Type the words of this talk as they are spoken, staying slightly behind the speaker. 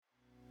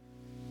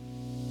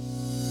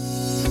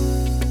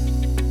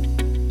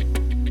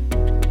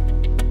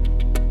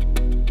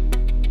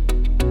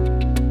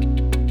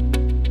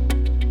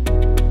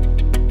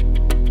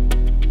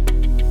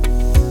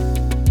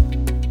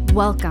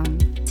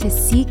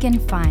Seek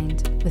and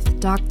Find with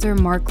Dr.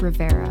 Mark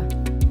Rivera,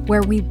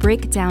 where we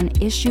break down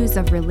issues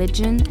of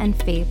religion and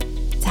faith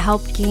to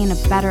help gain a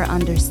better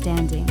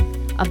understanding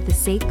of the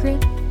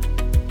sacred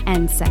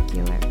and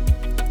secular.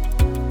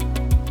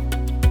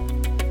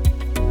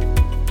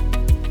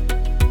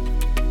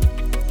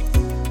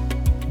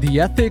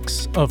 The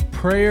ethics of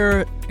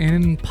prayer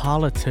in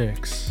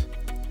politics.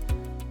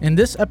 In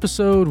this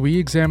episode, we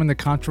examine the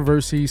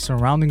controversy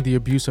surrounding the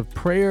abuse of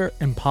prayer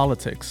in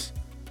politics.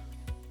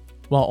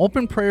 While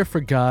open prayer for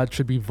God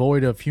should be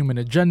void of human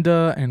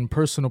agenda and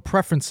personal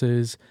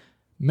preferences,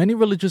 many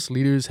religious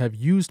leaders have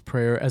used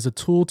prayer as a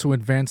tool to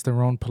advance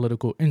their own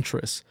political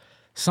interests,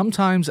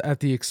 sometimes at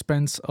the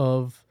expense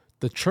of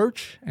the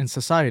church and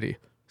society.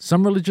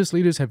 Some religious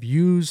leaders have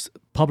used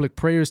public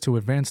prayers to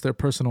advance their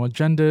personal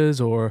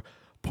agendas or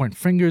point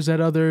fingers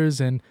at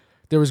others, and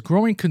there is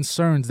growing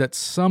concerns that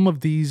some of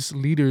these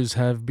leaders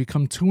have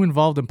become too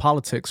involved in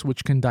politics,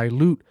 which can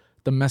dilute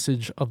the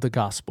message of the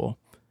gospel.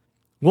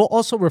 We'll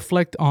also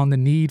reflect on the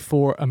need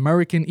for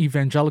American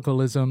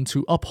evangelicalism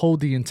to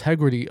uphold the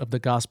integrity of the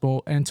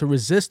gospel and to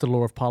resist the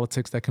lure of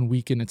politics that can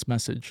weaken its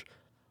message.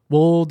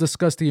 We'll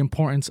discuss the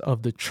importance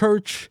of the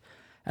church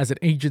as an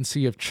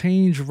agency of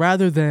change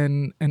rather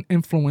than an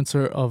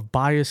influencer of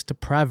biased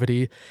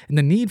depravity, and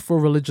the need for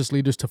religious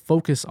leaders to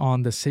focus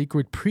on the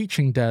sacred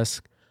preaching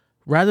desk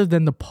rather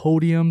than the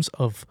podiums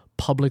of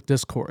public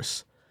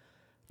discourse.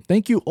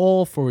 Thank you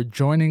all for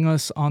joining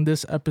us on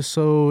this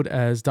episode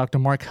as Dr.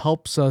 Mark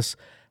helps us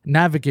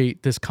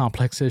navigate this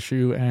complex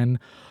issue, and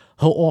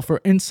he'll offer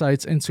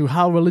insights into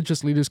how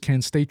religious leaders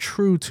can stay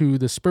true to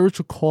the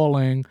spiritual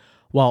calling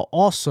while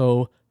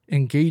also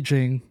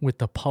engaging with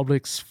the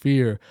public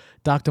sphere.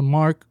 Dr.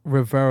 Mark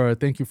Rivera,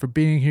 thank you for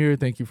being here.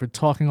 Thank you for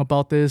talking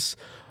about this.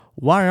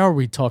 Why are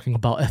we talking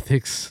about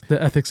ethics,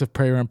 the ethics of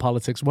prayer and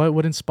politics?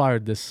 What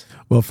inspired this?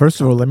 Well,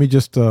 first of all, let me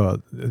just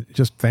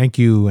thank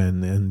you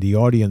and the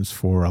audience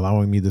for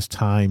allowing me this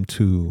time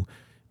to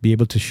be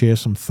able to share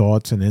some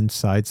thoughts and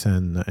insights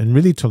and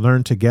really to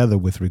learn together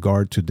with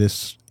regard to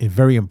this a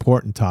very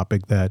important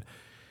topic that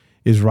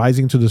is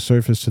rising to the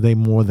surface today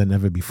more than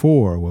ever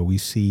before, where we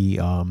see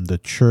the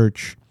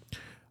church,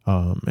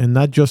 and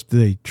not just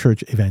the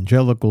church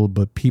evangelical,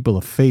 but people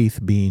of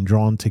faith being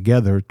drawn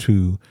together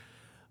to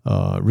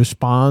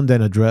respond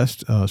and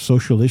address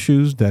social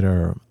issues that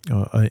are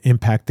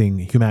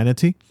impacting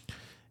humanity,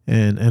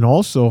 and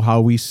also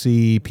how we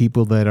see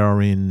people that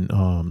are in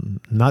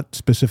not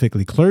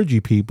specifically clergy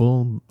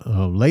people,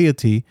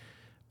 laity,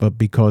 but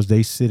because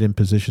they sit in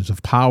positions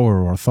of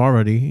power or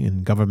authority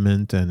in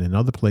government and in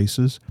other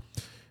places,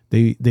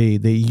 they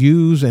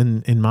use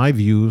and, in my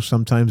view,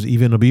 sometimes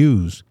even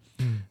abuse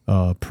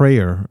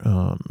prayer,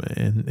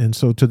 and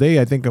so today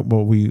I think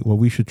what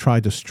we should try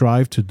to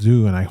strive to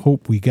do, and I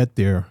hope we get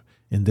there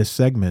in this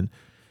segment,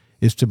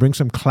 is to bring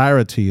some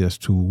clarity as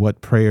to what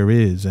prayer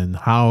is and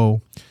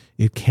how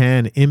it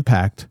can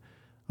impact,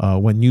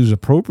 when used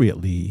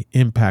appropriately,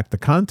 impact the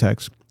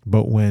context,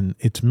 but when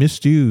it's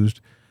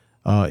misused,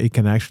 it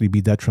can actually be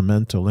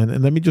detrimental.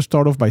 And let me just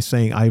start off by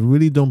saying I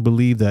really don't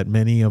believe that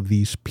many of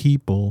these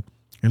people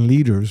and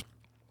leaders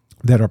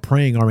that are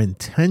praying are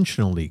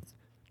intentionally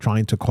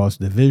trying to cause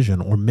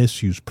division or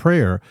misuse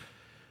prayer,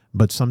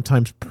 but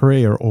sometimes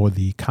prayer or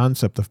the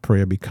concept of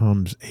prayer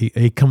becomes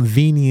a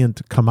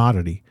convenient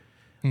commodity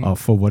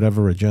for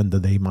whatever agenda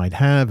they might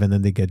have, and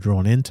then they get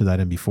drawn into that,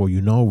 and before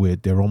you know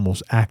it, they're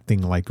almost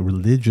acting like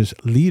religious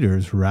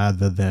leaders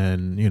rather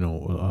than,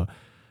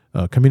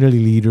 community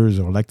leaders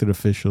or elected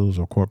officials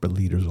or corporate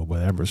leaders or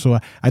whatever. So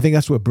I think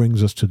that's what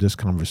brings us to this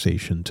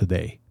conversation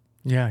today.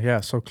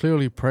 Yeah. So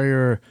clearly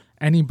prayer,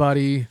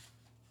 anybody,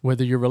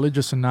 whether you're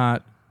religious or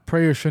not,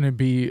 prayer shouldn't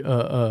be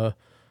a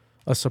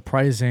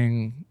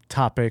surprising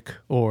topic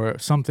or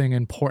something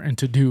important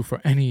to do for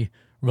any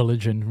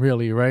religion,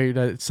 really, right?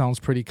 It sounds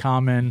pretty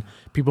common.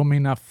 People may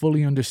not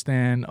fully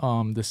understand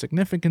the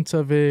significance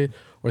of it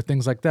or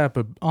things like that.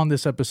 But on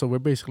this episode, we're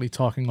basically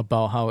talking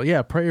about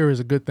how, prayer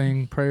is a good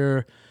thing.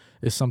 Prayer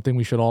is something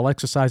we should all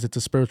exercise. It's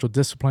a spiritual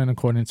discipline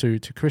according to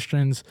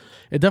Christians.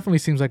 It definitely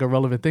seems like a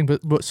relevant thing.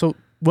 But so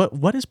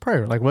what is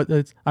prayer? Like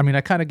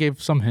I kind of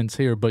gave some hints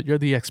here, but you're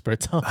the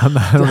expert.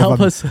 Help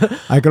us.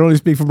 I can only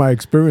speak from my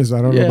experience.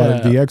 I don't know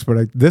about the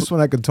expert. This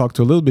one I can talk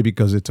to a little bit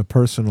because it's a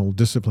personal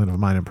discipline of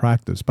mine and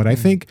practice. But I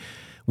think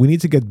we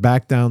need to get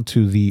back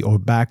to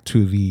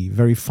the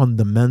very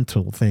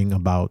fundamental thing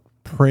about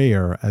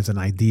prayer as an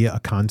idea, a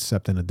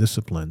concept, and a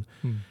discipline.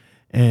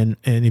 And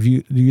if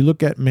you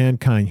look at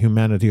mankind,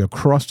 humanity,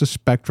 across the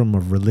spectrum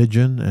of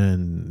religion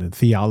and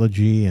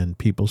theology and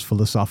people's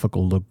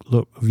philosophical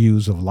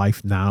views of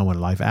life now and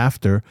life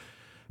after,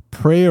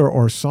 prayer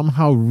or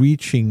somehow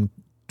reaching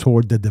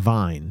toward the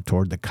divine,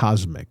 toward the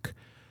cosmic,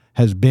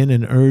 has been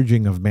an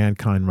urging of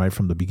mankind right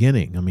from the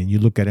beginning. I mean, you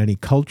look at any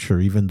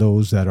culture, even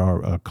those that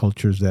are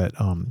cultures that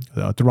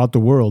throughout the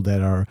world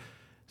that are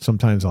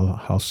sometimes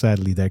how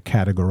sadly they're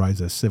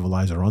categorized as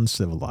civilized or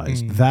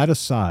uncivilized. That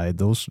aside,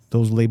 those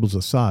labels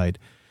aside,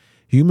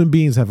 Human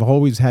beings have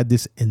always had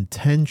this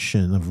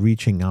intention of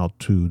reaching out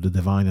to the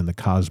divine and the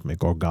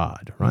cosmic or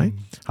God, right?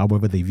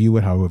 However they view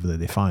it, however they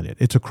define it.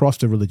 It's across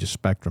the religious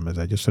spectrum, as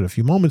I just said a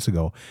few moments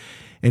ago.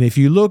 And if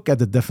you look at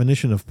the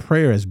definition of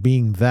prayer as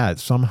being that,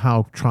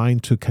 somehow trying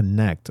to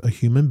connect, a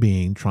human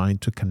being trying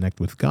to connect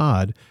with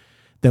God,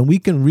 then we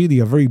can really,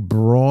 a very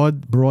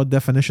broad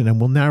definition, and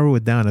we'll narrow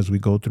it down as we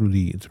go through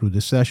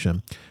the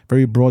session,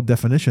 very broad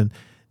definition.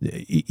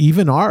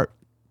 Even art,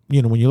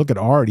 when you look at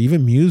art,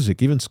 even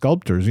music, even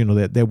sculptors,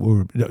 that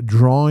were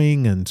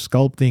drawing and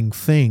sculpting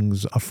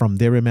things from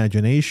their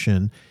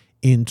imagination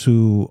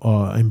into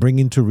and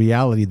bringing to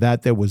reality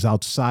that was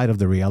outside of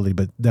the reality,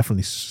 but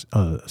definitely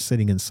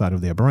sitting inside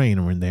of their brain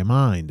or in their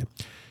mind.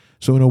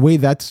 So in a way,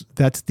 that's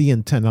the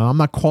intent. Now, I'm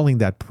not calling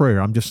that prayer.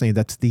 I'm just saying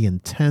that's the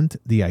intent,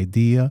 the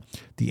idea,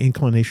 the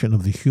inclination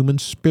of the human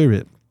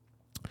spirit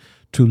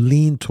to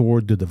lean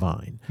toward the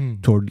divine,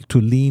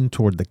 to lean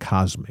toward the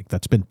cosmic.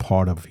 That's been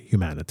part of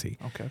humanity.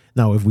 Okay.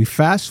 Now, if we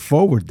fast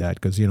forward that,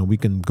 because we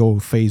can go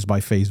phase by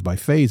phase by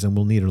phase, and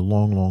we'll need a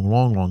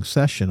long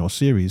session or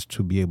series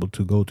to be able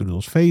to go through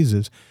those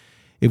phases.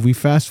 If we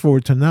fast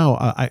forward to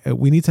now,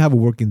 we need to have a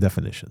working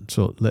definition.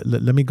 So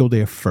let me go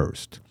there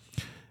first,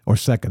 or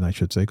second, I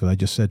should say, because I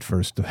just said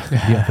first the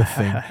other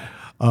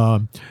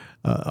thing.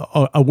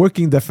 A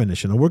working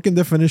definition. A working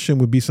definition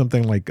would be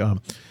something like.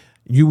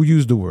 You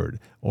used the word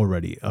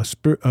already.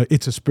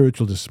 It's a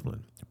spiritual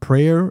discipline.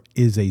 Prayer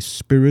is a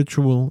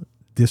spiritual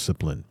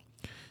discipline,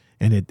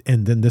 and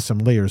then there's some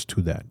layers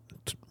to that.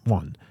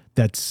 One,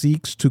 that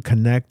seeks to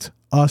connect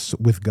us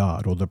with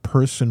God or the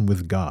person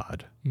with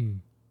God.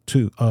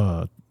 Two,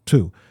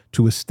 to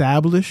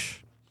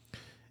establish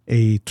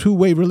a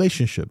two-way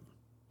relationship.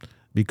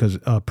 Because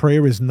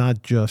prayer is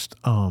not just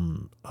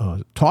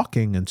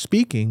talking and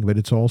speaking, but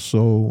it's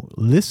also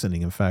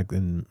listening. In fact,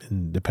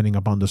 and depending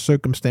upon the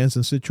circumstance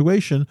and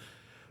situation,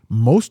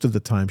 most of the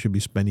time should be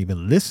spent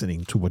even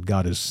listening to what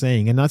God is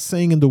saying, and not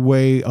saying in the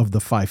way of the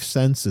five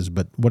senses,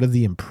 but what are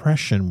the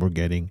impression we're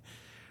getting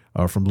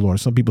from the Lord.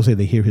 Some people say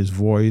they hear his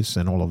voice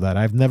and all of that.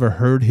 I've never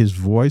heard his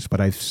voice, but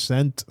I've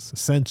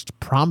sensed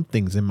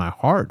promptings in my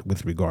heart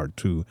with regard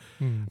to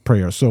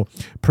prayer. So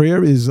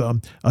prayer is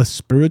a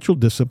spiritual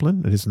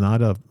discipline. It is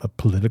not a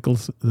political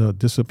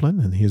discipline.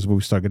 And here's where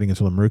we start getting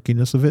into the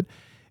murkiness of it.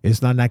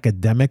 It's not an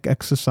academic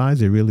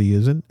exercise. It really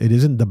isn't. It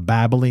isn't the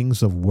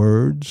babblings of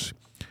words,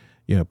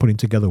 putting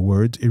together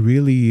words. It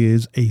really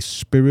is a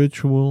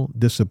spiritual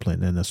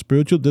discipline. And a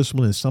spiritual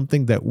discipline is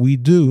something that we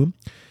do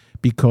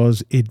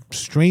because it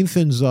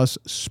strengthens us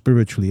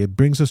spiritually. It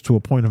brings us to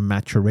a point of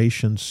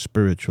maturation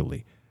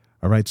spiritually.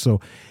 All right. So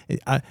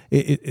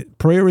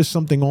prayer is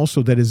something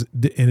also that is,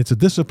 and it's a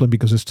discipline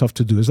because it's tough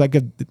to do. It's like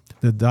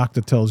the doctor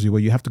tells you, well,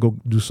 you have to go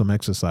do some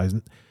exercise.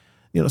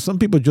 Some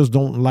people just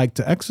don't like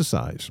to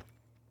exercise.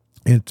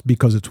 It's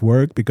because it's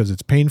work, because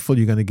it's painful.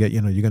 You're going to get,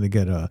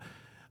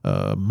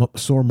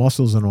 sore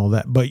muscles and all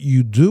that, but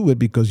you do it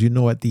because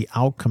at the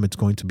outcome it's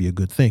going to be a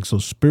good thing. So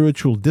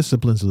spiritual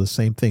disciplines are the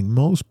same thing.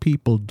 Most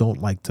people don't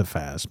like to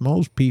fast.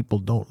 Most people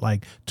don't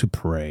like to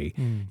pray,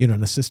 in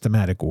a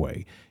systematic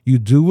way. You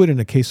do it in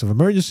a case of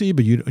emergency,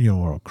 but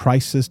or a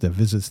crisis that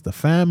visits the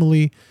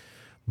family,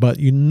 but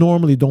you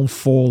normally don't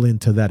fall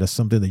into that as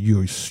something that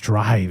you're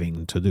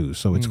striving to do.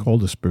 So it's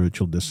called a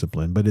spiritual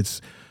discipline, but it's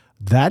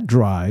that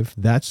drive,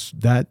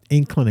 that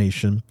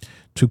inclination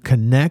to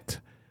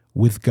connect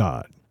with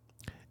God,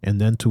 and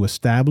then to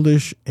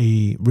establish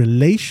a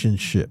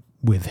relationship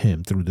with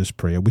him through this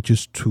prayer, which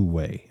is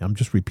two-way. I'm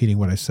just repeating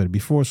what I said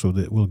before so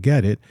that we'll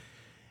get it.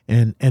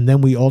 And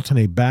then we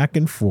alternate back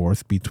and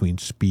forth between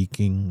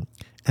speaking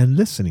and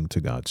listening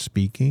to God,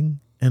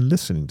 speaking and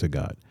listening to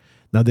God.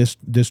 Now, there's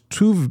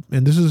two,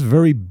 and this is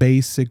very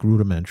basic,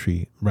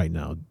 rudimentary right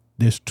now.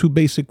 There's two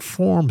basic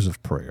forms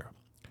of prayer.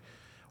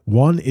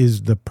 One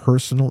is the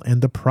personal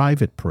and the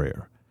private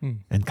prayer.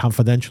 And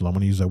confidential. I'm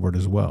going to use that word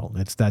as well.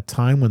 It's that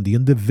time when the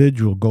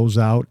individual goes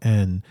out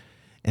and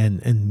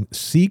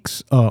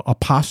seeks a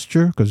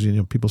posture, because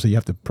people say you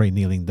have to pray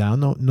kneeling down.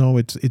 No,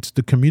 it's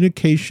the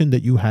communication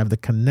that you have, the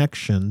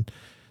connection,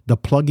 the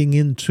plugging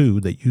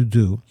into that you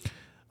do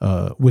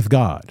with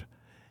God.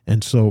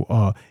 And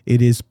so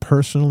it is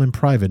personal and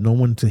private. No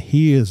one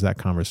hears that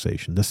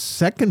conversation. The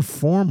second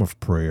form of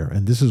prayer,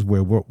 and this is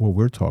what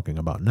we're talking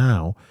about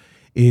now,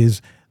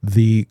 is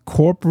the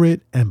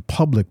corporate and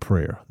public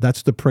prayer.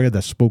 That's the prayer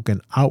that's spoken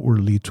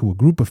outwardly to a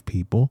group of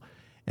people,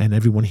 and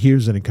everyone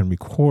hears it and can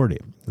record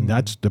it. And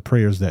that's the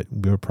prayers that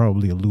we're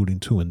probably alluding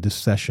to in this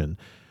session.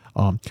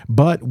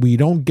 But we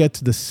don't get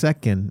to the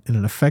second in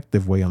an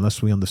effective way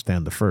unless we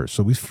understand the first.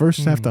 So we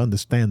first have to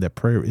understand that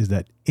prayer is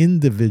that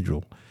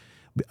individual.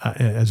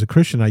 As a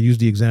Christian, I use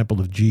the example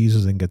of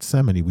Jesus in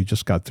Gethsemane. We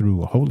just got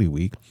through a Holy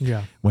Week.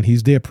 Yeah. When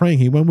he's there praying,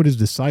 he went with his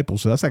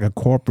disciples. So that's like a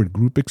corporate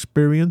group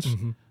experience.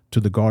 To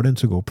the garden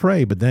to go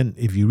pray. But then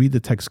if you read the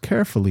text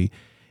carefully,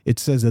 it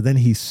says that then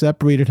he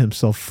separated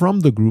himself from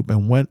the group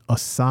and went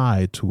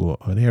aside to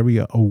an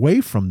area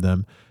away from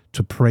them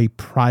to pray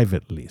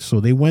privately.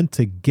 So they went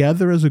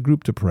together as a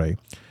group to pray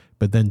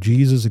But then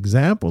Jesus'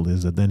 example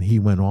is that then he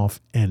went off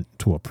and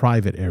to a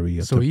private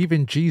area. So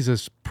even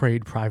Jesus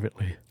prayed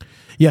privately.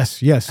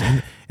 Yes.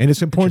 And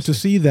it's important to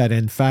see that.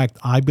 In fact,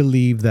 I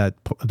believe that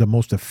the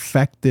most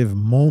effective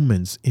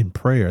moments in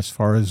prayer, as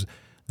far as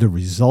the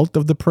result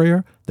of the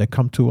prayer that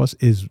come to us,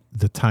 is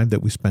the time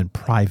that we spend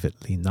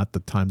privately, not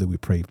the time that we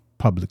pray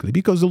publicly.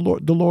 Because the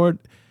Lord,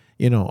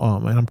 and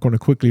I'm going to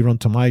quickly run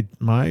to my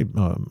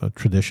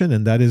tradition,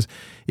 and that is,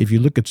 if you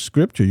look at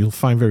Scripture, you'll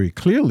find very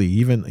clearly,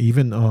 even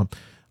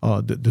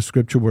the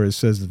Scripture where it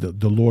says that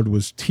the Lord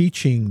was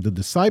teaching the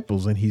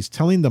disciples, and he's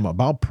telling them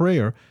about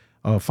prayer,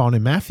 found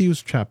in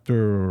Matthew's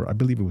chapter, I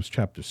believe it was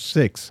chapter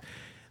 6,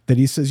 that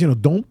he says,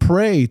 don't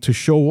pray to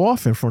show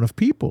off in front of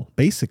people.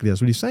 Basically,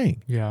 that's what he's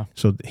saying. Yeah.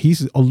 So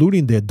he's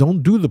alluding there,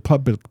 don't do the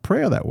public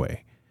prayer that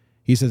way.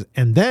 He says,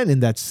 and then in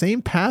that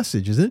same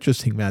passage, it's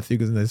interesting, Matthew,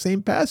 because in that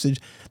same passage,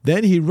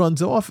 then he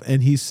runs off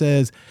and he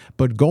says,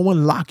 but go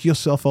and lock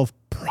yourself off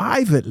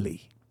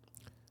privately.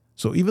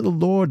 So even the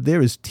Lord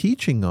there is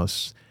teaching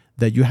us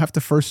that you have to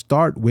first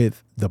start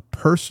with the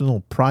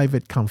personal,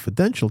 private,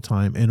 confidential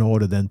time in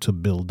order then to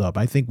build up.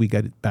 I think we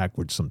get it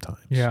backwards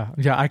sometimes. Yeah.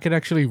 I could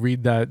actually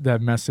read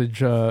that message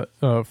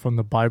from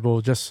the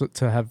Bible just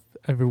to have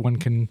everyone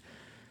can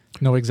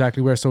know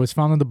exactly where. So it's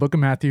found in the book of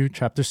Matthew,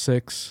 chapter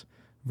 6,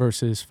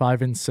 verses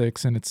 5 and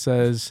 6, and it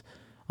says,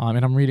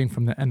 and I'm reading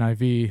from the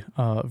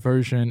NIV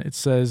version, it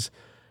says,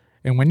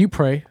 and when you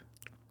pray,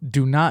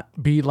 do not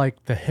be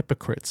like the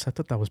hypocrites. I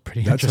thought that was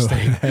pretty interesting.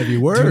 That's a heavy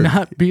word. Do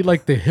not be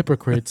like the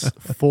hypocrites,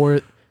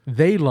 for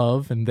they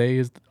love, and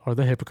they are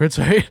the hypocrites,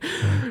 right?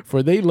 Mm.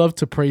 For they love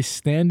to pray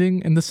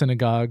standing in the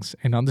synagogues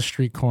and on the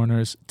street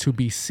corners to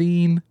be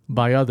seen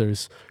by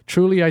others.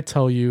 Truly, I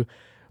tell you,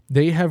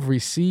 they have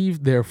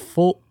received their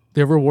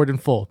reward in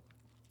full.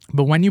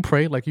 But when you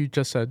pray, like you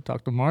just said,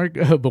 Dr. Mark,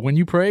 but when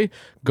you pray,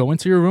 go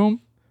into your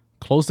room,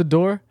 close the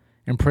door,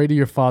 and pray to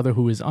your Father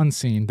who is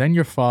unseen. Then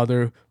your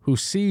Father who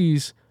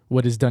sees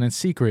what is done in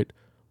secret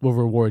will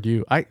reward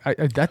you.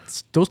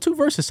 That's those two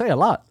verses say a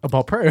lot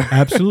about prayer.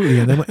 Absolutely.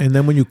 And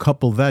then when you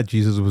couple that,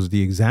 Jesus was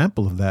the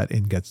example of that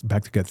and gets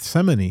back to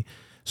Gethsemane.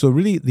 So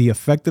really the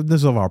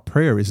effectiveness of our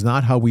prayer is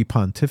not how we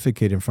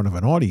pontificate in front of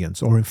an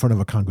audience or in front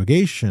of a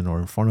congregation or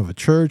in front of a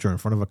church or in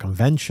front of a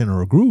convention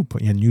or a group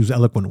and use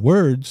eloquent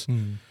words.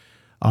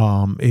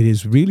 It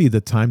is really the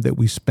time that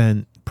we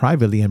spend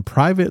privately. And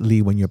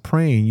privately, when you're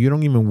praying, you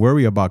don't even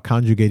worry about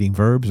conjugating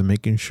verbs and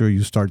making sure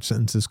you start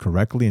sentences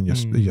correctly and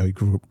your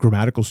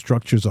grammatical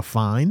structures are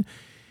fine.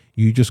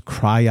 You just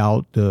cry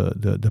out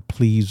the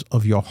pleas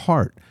of your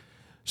heart.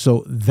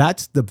 So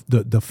that's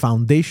the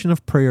foundation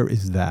of prayer,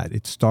 is that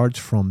it starts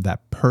from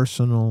that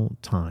personal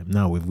time.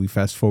 Now, if we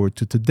fast forward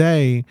to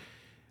today,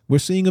 we're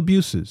seeing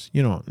abuses,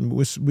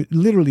 we're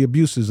literally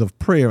abuses of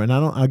prayer. And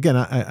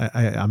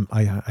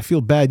I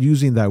feel bad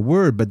using that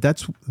word, but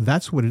that's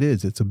what it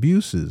is. It's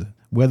abuses,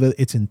 whether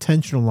it's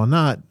intentional or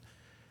not.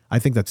 I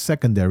think that's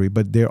secondary,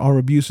 but there are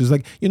abuses.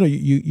 Like,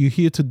 you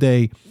hear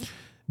today,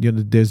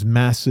 there's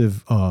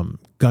massive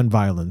gun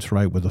violence,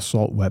 right, with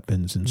assault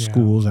weapons in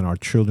schools and our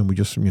children.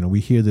 We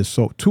hear this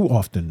so too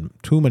often,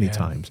 too many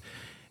times.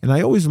 And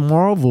I always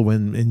marvel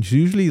when, and it's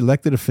usually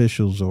elected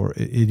officials, or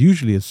it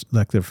usually is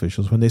elected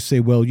officials, when they say,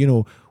 well,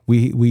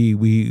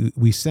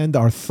 we send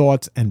our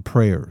thoughts and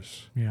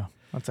prayers. Yeah,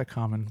 that's a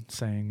common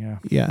saying,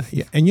 Yeah.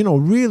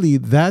 And, really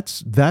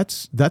that's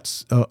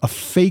a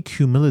fake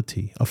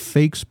humility, a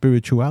fake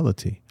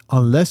spirituality,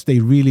 unless they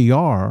really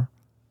are,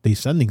 they're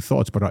sending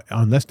thoughts, but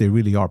unless they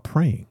really are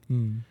praying,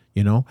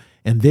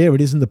 And there it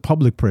is in the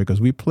public prayer,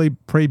 because we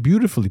pray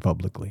beautifully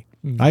publicly.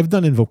 I've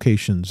done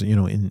invocations,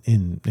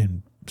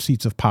 in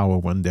seats of power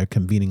when they're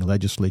convening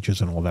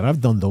legislatures and all that.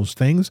 I've done those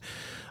things,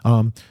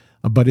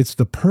 but it's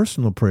the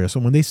personal prayer.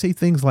 So when they say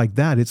things like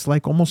that, it's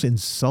like almost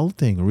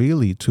insulting,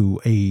 really, to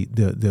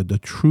the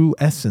true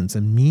essence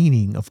and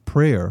meaning of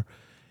prayer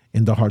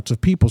in the hearts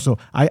of people. So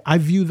I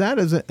view that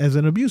as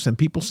an abuse, and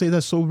people say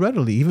that so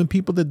readily. Even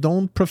people that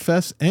don't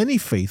profess any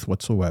faith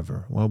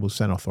whatsoever. Well, we'll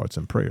send our thoughts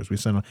and prayers.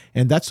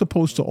 And that's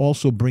supposed to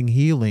also bring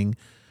healing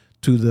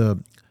to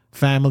the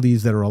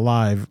families that are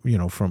alive,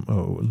 from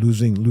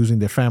losing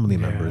their family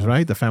members,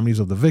 right? The families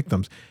of the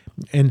victims.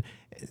 And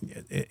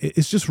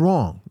it's just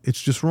wrong.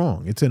 It's just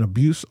wrong. It's an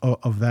abuse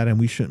of that, and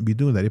we shouldn't be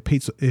doing that.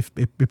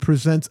 It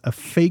presents a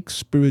fake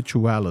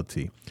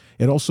spirituality.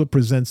 It also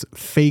presents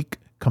fake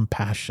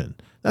compassion.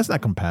 That's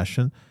not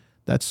compassion.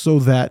 That's so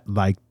that,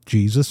 like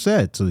Jesus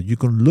said, so that you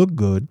can look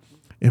good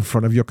in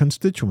front of your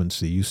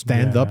constituency. You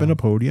stand up in a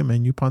podium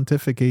and you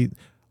pontificate.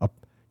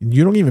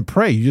 You don't even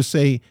pray. You just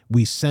say,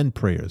 we send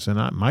prayers.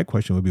 And my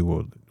question would be,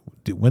 well,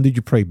 when did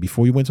you pray?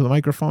 Before you went to the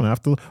microphone?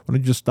 After? Why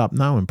don't you just stop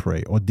now and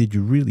pray? Or did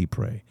you really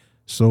pray?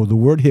 So the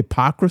word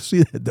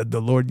hypocrisy that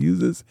the Lord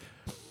uses,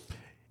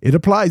 it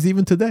applies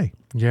even today.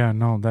 Yeah,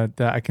 no,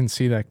 that I can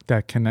see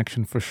that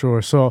connection for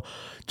sure. So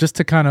just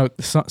to kind of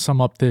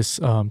sum up this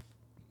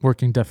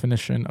working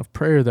definition of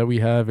prayer that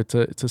we have, it's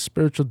a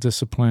spiritual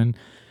discipline,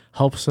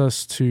 helps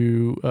us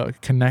to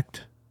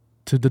connect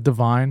to the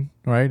divine,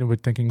 right? And we're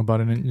thinking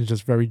about it in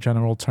just very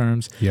general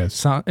terms. Yes.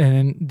 So,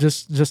 and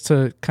just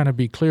to kind of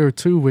be clear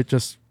too, with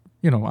just,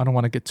 I don't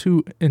want to get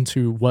too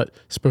into what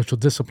spiritual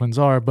disciplines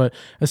are, but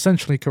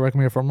essentially, correct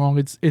me if I'm wrong,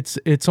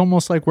 it's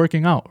almost like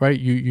working out, right?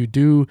 You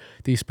do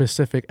these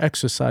specific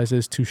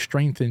exercises to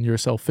strengthen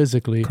yourself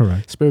physically.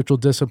 Correct. Spiritual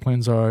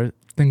disciplines are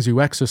things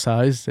you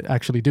exercise,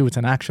 actually do. It's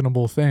an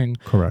actionable thing.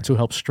 Correct. To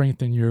help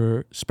strengthen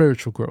your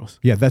spiritual growth.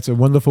 Yeah, that's a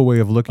wonderful way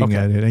of looking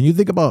at it. And you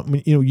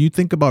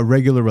think about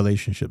regular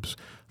relationships,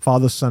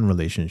 father-son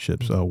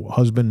relationships,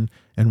 husband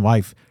and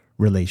wife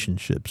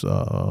relationships,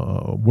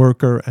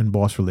 worker and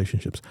boss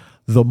relationships.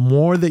 The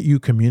more that you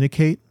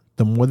communicate,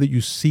 the more that you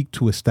seek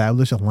to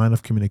establish a line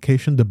of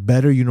communication, the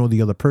better you know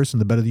the other person.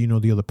 The better you know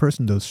the other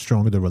person, the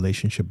stronger the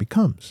relationship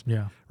becomes.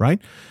 Yeah.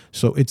 Right?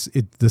 So it's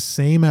the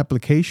same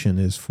application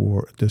is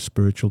for the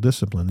spiritual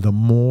discipline. The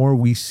more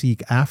we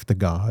seek after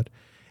God,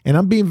 and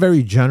I'm being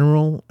very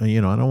general, I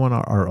don't want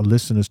our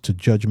listeners to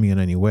judge me in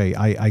any way.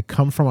 I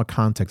come from a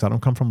context. I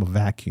don't come from a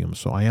vacuum.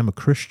 So I am a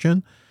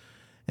Christian.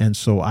 And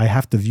so I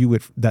have to view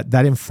it,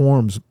 that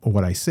informs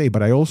what I say,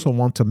 but I also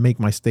want to make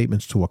my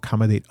statements to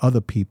accommodate other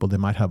people that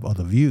might have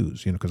other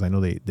views, because I know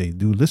they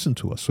do listen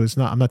to us. So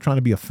I'm not trying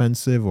to be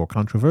offensive or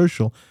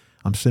controversial.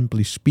 I'm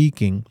simply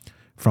speaking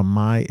from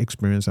my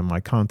experience and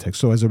my context.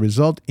 So as a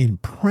result, in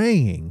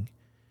praying,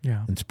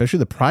 and especially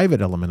the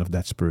private element of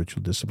that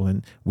spiritual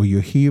discipline, where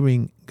you're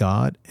hearing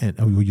God and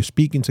where you're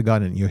speaking to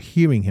God and you're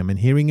hearing Him, and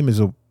hearing Him is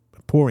a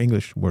poor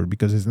English word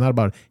because it's not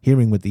about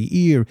hearing with the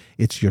ear,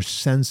 it's your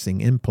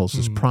sensing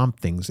impulses,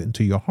 promptings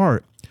into your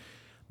heart.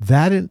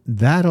 That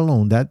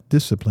alone, that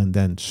discipline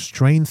then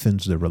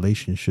strengthens the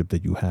relationship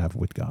that you have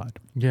with God.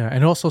 Yeah,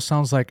 and it also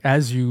sounds like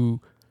as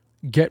you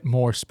get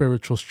more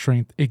spiritual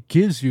strength, it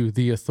gives you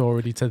the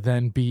authority to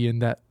then be in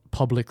that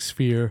public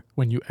sphere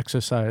when you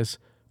exercise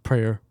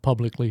prayer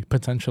publicly,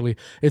 potentially.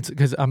 It's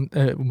because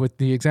with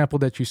the example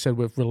that you said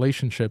with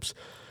relationships,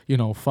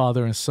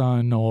 father and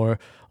son or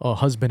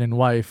husband and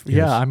wife. Yes.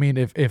 Yeah, I mean,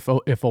 if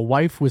a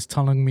wife was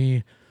telling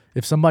me,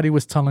 if somebody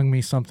was telling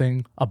me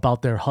something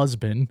about their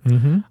husband,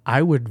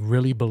 I would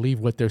really believe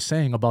what they're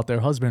saying about their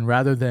husband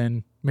rather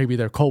than maybe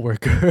their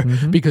coworker,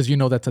 because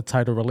that's a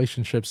tighter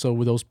relationship. So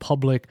with those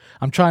public,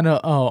 I'm trying to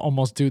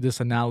almost do this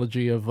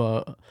analogy of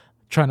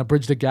trying to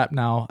bridge the gap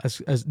now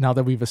as now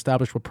that we've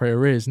established what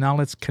prayer is. Now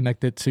let's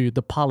connect it to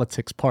the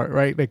politics part,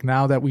 right? Like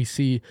now that we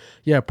see,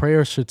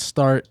 prayer should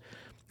start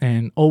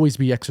and always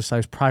be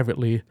exercised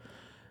privately.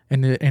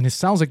 And it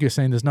sounds like you're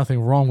saying there's nothing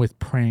wrong with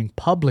praying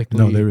publicly.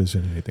 No, there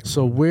isn't anything.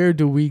 So where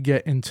do we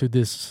get into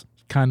this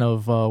kind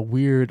of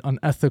weird,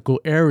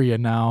 unethical area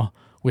now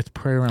with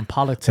prayer and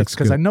politics?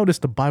 Because I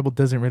noticed the Bible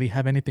doesn't really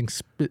have anything,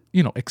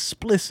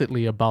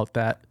 explicitly about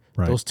that.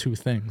 Right. Those two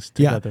things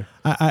together.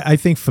 Yeah, I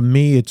think for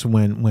me, it's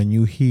when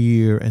you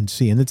hear and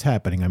see, and it's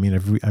happening. I mean,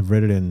 I've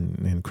read it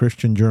in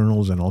Christian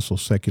journals and also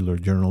secular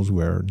journals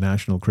where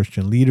national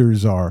Christian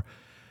leaders are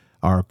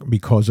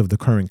because of the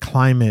current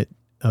climate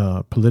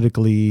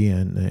politically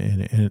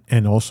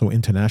and also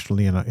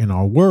internationally in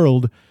our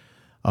world,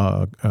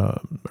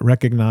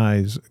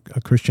 recognize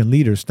Christian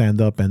leaders stand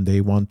up and they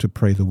want to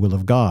pray the will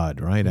of God,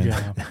 right?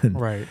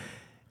 Right.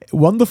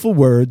 Wonderful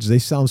words. They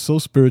sound so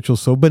spiritual,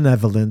 so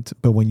benevolent,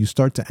 but when you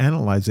start to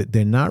analyze it,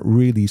 they're not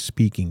really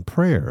speaking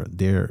prayer.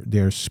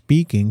 They're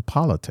speaking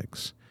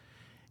politics.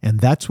 And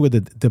that's where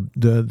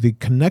the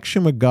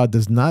connection with God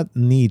does not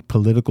need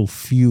political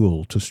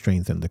fuel to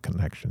strengthen the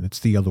connection. It's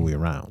the other way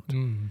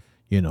around.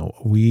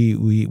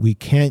 We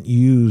can't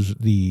use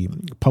the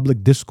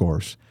public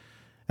discourse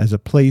as a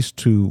place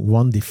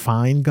to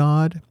define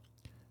God,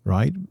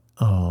 right?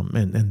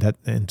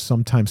 And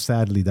sometimes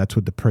sadly that's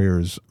what the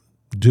prayers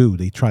do.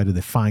 They try to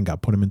define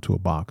God, put him into a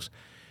box.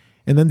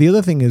 And then the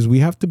other thing is we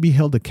have to be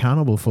held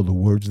accountable for the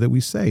words that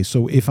we say.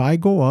 So if I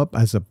go up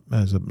as a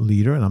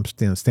leader and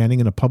I'm standing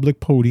in a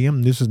public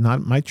podium, this is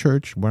not my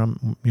church where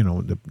I'm,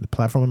 the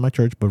platform of my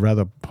church, but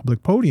rather a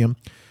public podium,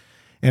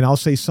 and I'll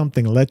say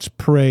something, let's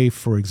pray,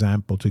 for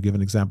example, to give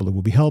an example that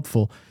will be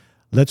helpful,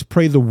 let's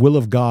pray the will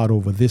of God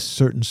over this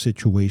certain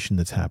situation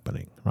that's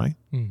happening, right?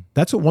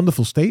 That's a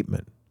wonderful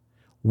statement.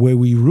 Where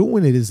we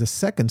ruin it is the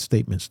second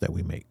statements that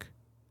we make.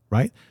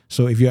 Right?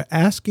 So if you're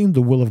asking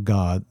the will of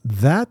God,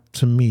 that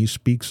to me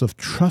speaks of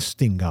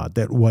trusting God,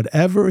 that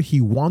whatever he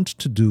wants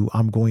to do,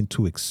 I'm going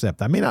to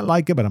accept. I may not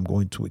like it, but I'm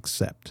going to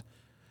accept.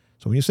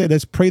 So when you say,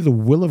 let's pray the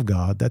will of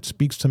God, that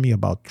speaks to me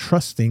about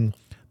trusting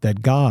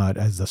that God,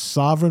 as the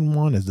sovereign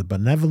one, as the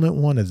benevolent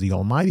one, as the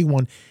almighty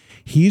one,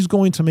 he's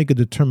going to make a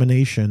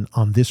determination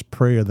on this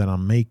prayer that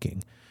I'm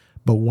making.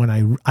 But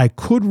when I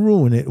could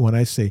ruin it when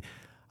I say,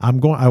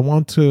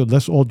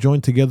 let's all join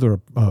together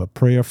a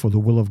prayer for the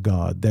will of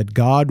God, that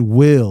God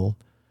will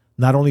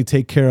not only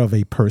take care of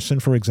a person,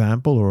 for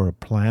example, or a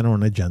plan or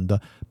an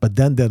agenda, but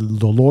then that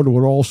the Lord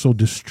will also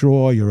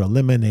destroy or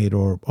eliminate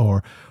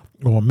or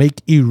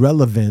make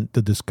irrelevant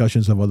the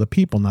discussions of other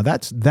people. Now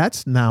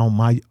that's now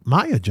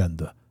my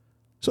agenda.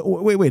 So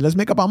wait, let's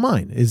make up our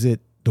mind. Is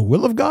it the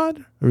will of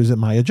God or is it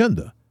my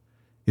agenda?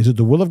 Is it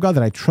the will of God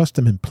that I trust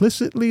him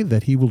implicitly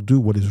that he will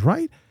do what is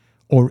right?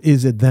 Or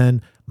is it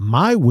then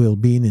my will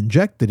being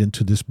injected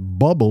into this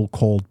bubble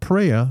called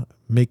prayer,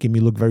 making me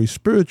look very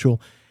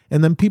spiritual.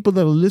 And then people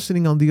that are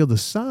listening on the other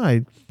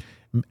side,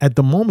 at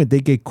the moment, they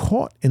get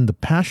caught in the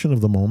passion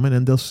of the moment,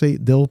 and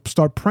they'll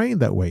start praying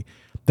that way.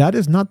 That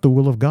is not the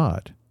will of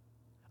God.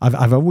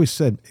 I've always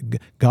said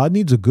God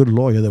needs a good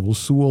lawyer that will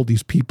sue all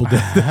these people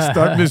that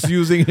start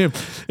misusing him.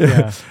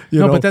 Yeah. You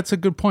know? But that's a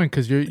good point,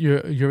 because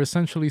you're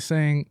essentially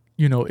saying,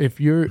 if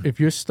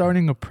you're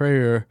starting a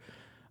prayer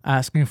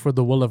asking for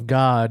the will of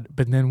God,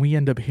 but then we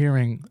end up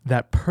hearing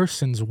that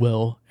person's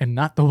will and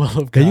not the will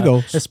of God. There you go.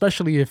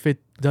 Especially if it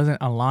doesn't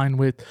align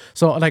with.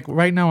 So like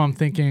right now I'm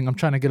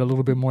trying to get a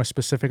little bit more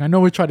specific. I know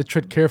we try to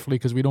tread carefully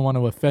because we don't want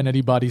to offend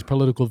anybody's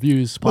political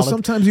views. Well,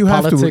 sometimes you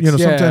have politics, to,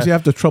 sometimes you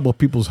have to trouble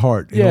people's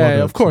heart.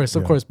 Of course.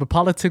 But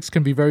politics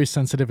can be very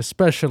sensitive,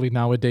 especially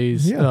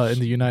nowadays in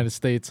the United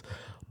States.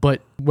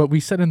 But what we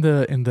said in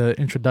the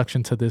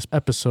introduction to this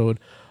episode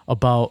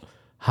about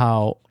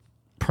how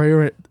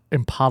prayer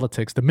in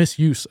politics, the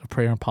misuse of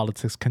prayer in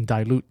politics, can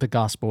dilute the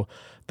gospel.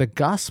 The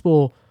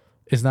gospel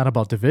is not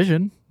about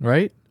division,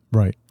 right?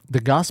 Right.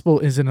 The gospel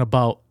isn't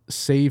about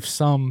save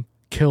some,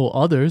 kill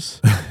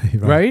others,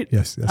 right?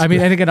 Yes. I mean,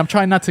 and again, I'm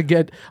trying not to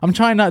get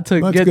too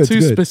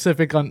good.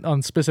 specific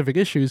on specific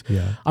issues.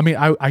 Yeah. I mean,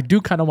 I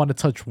do kind of want to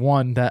touch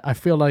one that I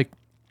feel like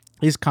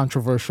is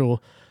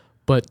controversial,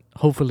 but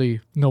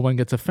hopefully no one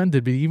gets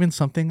offended. But even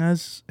something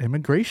as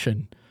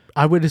immigration,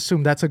 I would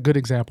assume that's a good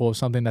example of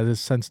something that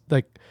is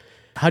like,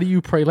 how do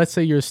you pray? Let's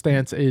say your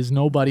stance is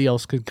nobody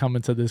else could come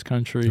into this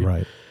country.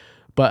 Right.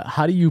 But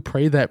how do you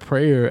pray that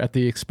prayer at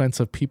the expense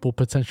of people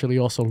potentially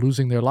also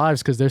losing their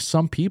lives? Because there's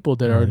some people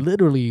that are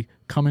literally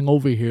coming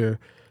over here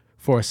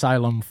for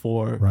asylum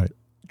for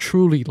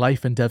truly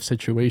life and death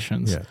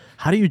situations. Yeah.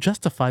 How do you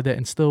justify that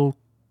and still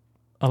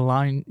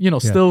align,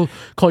 still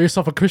call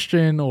yourself a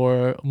Christian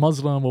or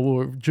Muslim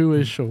or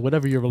Jewish or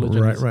whatever your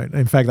religion is? Right.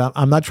 In fact,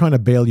 I'm not trying to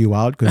bail you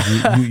out, because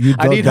you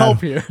I need help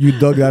here. You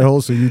dug that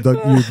hole, so you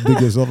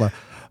dig yourself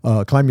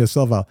out, climb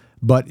yourself out.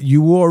 But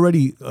you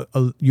already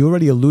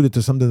alluded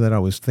to something that I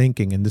was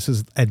thinking, and this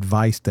is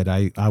advice that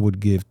I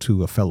would give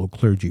to a fellow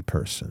clergy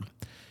person.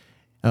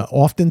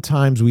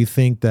 Oftentimes we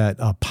think that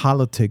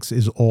politics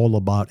is all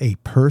about a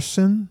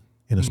person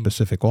in a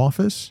specific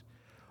office,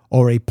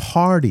 or a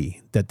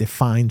party that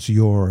defines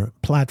your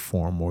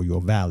platform or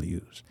your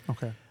values.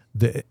 Okay.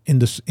 In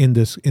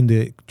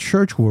the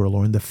church world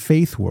or in the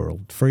faith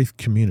world, faith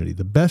community,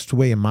 the best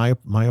way in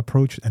my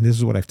approach, and this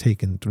is what I've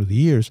taken through the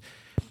years,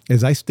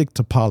 is I stick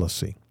to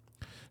policy.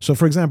 So,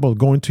 for example,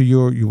 going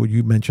to what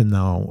you mentioned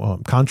now,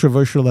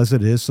 controversial as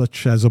it is,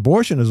 such as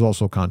abortion is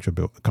also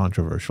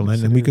controversial,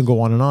 and we can go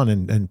on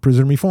and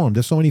prison reform.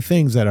 There's so many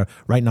things that are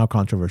right now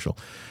controversial.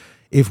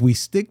 If we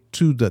stick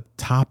to the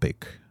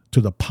topic, to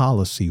the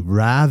policy,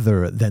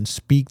 rather than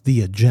speak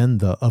the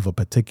agenda of a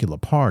particular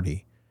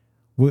party,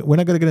 we're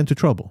not going to get into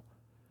trouble.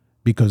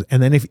 Because,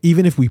 and then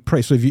even if we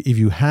pray, so if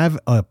you have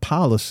a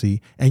policy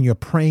and you're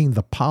praying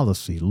the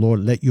policy,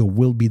 Lord, let your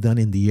will be done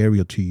in the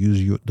area, to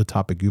use the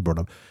topic you brought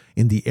up,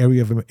 in the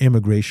area of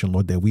immigration,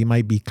 Lord, that we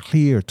might be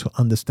clear to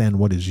understand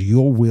what is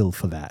your will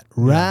for that,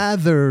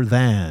 rather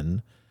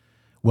than,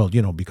 well,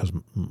 because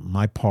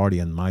my party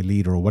and my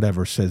leader or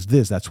whatever says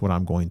this, that's what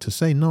I'm going to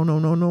say. No.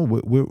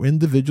 We're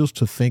individuals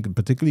to think,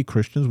 particularly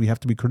Christians. We have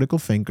to be critical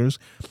thinkers,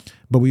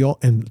 but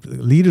and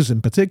leaders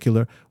in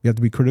particular, we have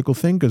to be critical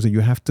thinkers, and you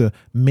have to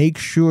make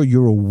sure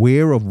you're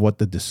aware of what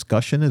the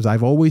discussion is.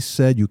 I've always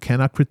said you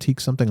cannot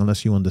critique something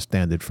unless you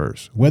understand it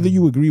first. Whether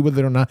you agree with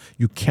it or not,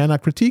 you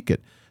cannot critique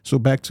it. So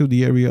back to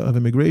the area of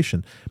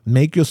immigration,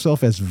 make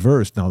yourself as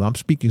versed. Now, I'm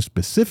speaking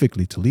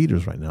specifically to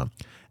leaders right now.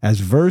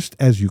 As versed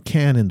as you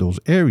can in those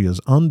areas,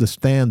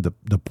 understand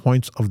the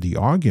points of the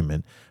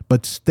argument,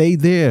 but stay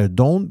there.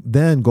 Don't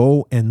then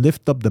go and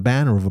lift up the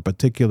banner of a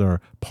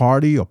particular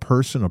party or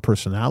person or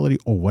personality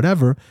or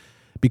whatever,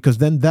 because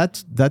then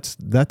that's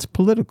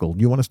political.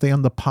 You want to stay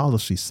on the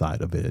policy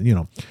side of it,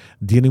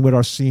 dealing with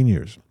our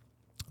seniors.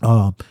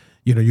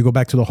 You go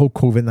back to the whole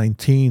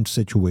COVID-19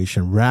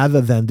 situation.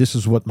 Rather than this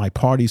is what my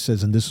party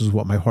says and this is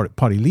what my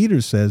party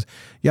leader says,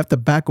 you have to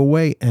back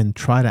away and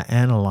try to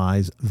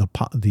analyze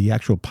the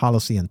actual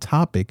policy and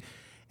topic.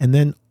 And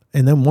then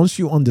once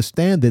you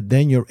understand it,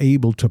 then you're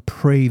able to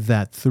pray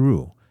that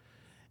through.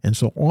 And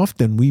so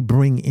often we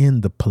bring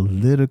in the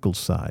political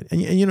side.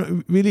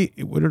 And really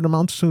what it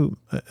amounts to,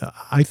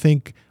 I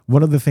think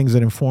one of the things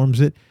that informs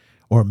it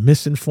or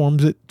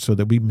misinforms it so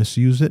that we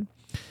misuse it,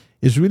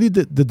 is really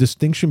the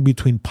distinction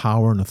between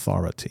power and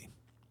authority.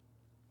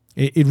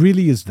 It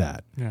really is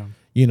that. Yeah.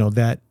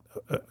 That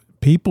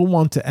people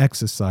want to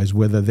exercise,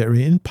 whether they're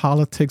in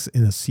politics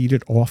in a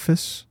seated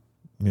office,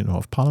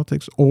 of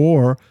politics,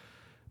 or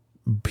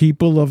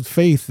people of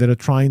faith that are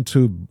trying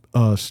to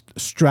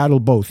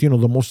straddle both. The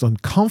most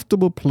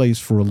uncomfortable place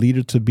for a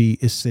leader to be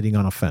is sitting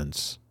on a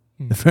fence.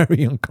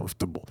 Very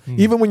uncomfortable.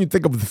 Even when you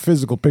think of the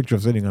physical picture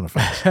of sitting on a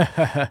fence,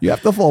 you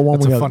have to fall one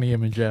way. That's a funny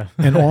image, yeah.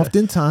 And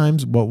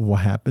oftentimes,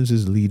 what happens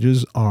is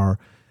leaders are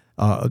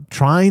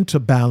trying to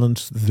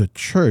balance the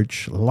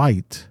church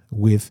light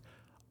with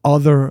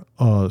other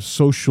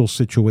social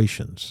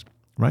situations.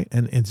 right?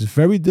 And it's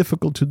very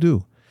difficult to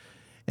do.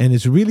 And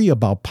it's really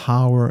about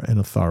power and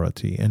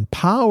authority. And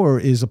power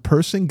is a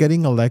person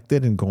getting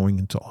elected and going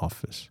into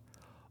office.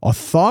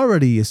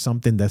 Authority is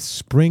something that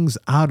springs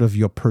out of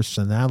your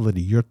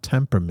personality, your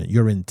temperament,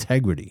 your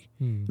integrity.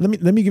 Let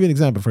me give you an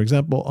example. For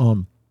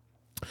example,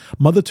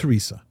 Mother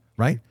Teresa,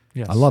 right?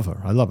 Yes. I love her.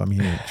 I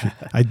mean,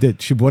 I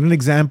did. She was an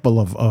example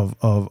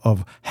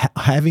of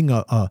having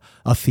a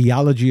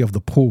theology of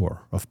the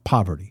poor, of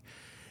poverty.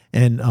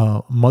 And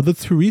Mother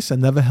Teresa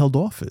never held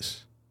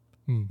office.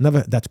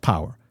 Never. That's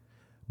power.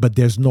 But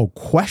there's no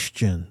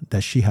question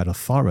that she had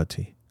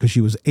authority because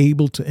she was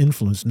able to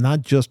influence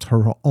not just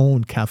her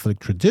own Catholic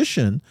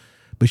tradition,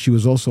 but she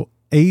was also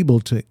able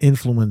to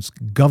influence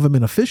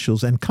government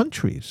officials and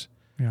countries.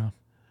 Yeah.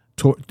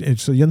 And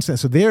so you understand.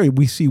 So there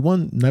we see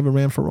one never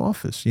ran for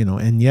office,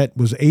 and yet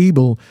was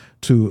able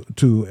to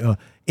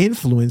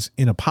influence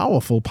in a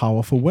powerful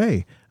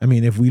way. I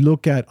mean, if we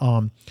look at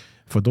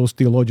for those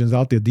theologians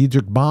out there,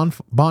 Dietrich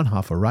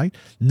Bonhoeffer, right,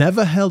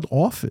 never held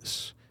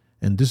office.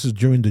 And this is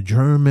during the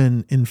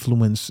German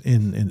influence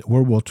in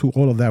World War II,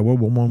 all of that,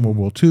 World War I, World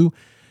War II.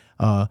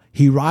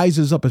 He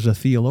rises up as a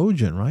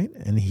theologian, right?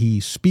 And he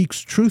speaks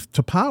truth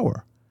to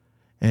power.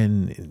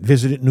 And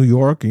visited New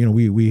York.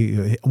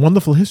 We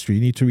wonderful history.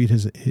 You need to read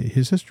his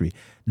history.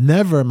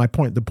 Never, the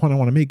point I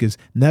want to make is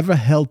never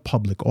held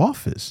public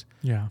office.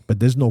 Yeah. But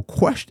there's no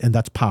question, and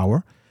that's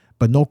power,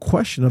 but no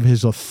question of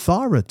his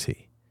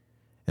authority.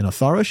 And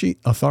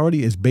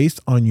authority is based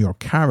on your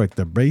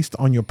character, based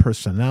on your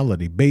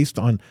personality, based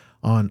on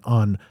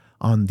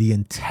the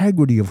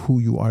integrity of who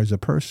you are as a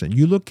person.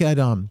 You look at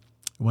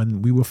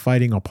when we were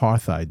fighting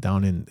apartheid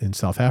down in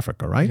South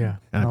Africa, right? Yeah.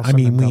 And I don't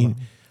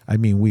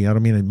mean we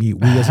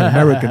as an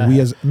American,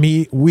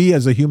 we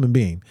as a human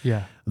being.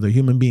 Yeah. The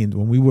human beings,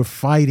 when we were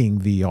fighting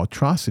the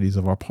atrocities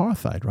of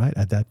apartheid, right?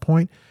 At that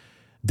point,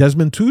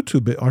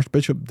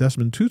 Archbishop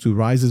Desmond Tutu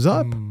rises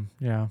up.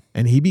 Yeah.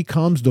 And he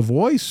becomes the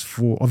voice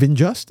of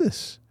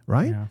injustice,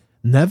 right? Yeah.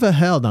 Never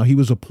held. Now, he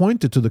was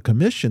appointed to the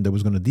commission that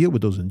was going to deal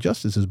with those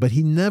injustices, but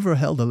he never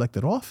held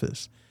elected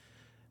office.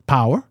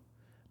 Power,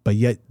 but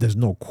yet there's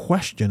no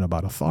question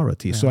about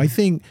authority. Yeah. So I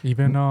think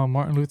even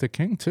Martin Luther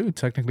King too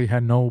technically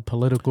had no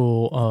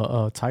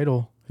political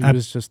title. He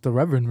was just the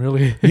Reverend,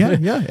 really.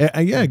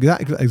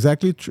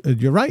 Exactly.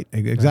 You're right.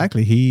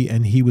 Exactly.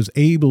 He was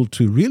able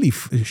to really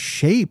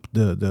shape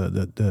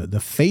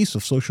the face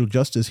of social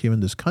justice here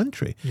in this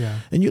country. Yeah.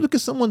 And you look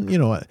at someone,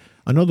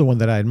 another one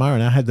that I admire,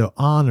 and I had the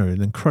honor,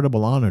 an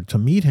incredible honor, to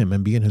meet him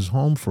and be in his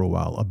home for a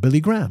while. Billy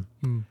Graham,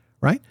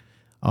 right?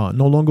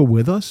 No longer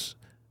with us.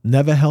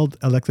 Never held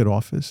elected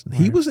office. Right.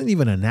 He wasn't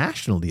even a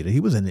national leader. He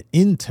was an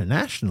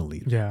international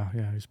leader.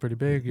 Yeah, he's pretty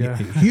big. Yeah,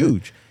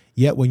 huge.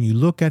 Yet when you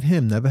look at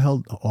him, never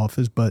held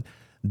office, but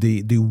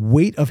the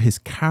weight of his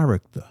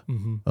character,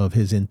 of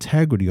his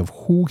integrity, of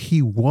who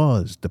he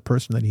was, the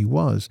person that he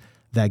was,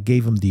 that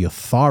gave him the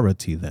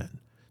authority then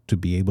to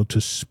be able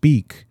to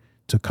speak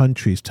to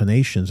countries, to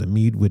nations, and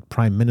meet with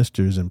prime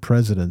ministers and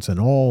presidents and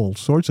all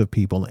sorts of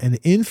people and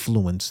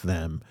influence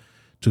them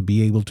to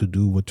be able to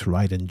do what's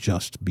right and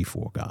just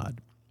before God.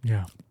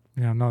 Yeah.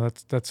 No,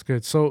 that's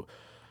good. So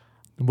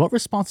what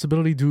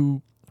responsibility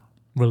do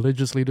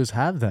religious leaders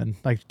have then?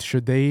 Like,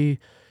 do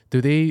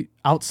they,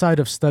 outside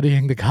of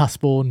studying the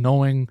gospel,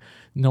 knowing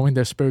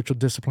their spiritual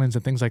disciplines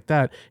and things like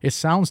that, it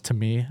sounds to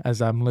me,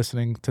 as I'm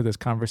listening to this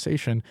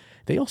conversation,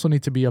 they also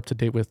need to be up to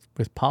date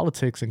with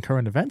politics and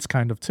current events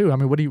kind of too. I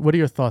mean, what are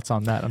your thoughts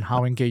on that, on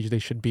how engaged they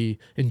should be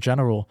in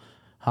general?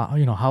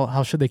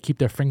 How should they keep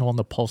their finger on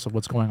the pulse of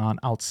what's going on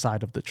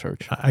outside of the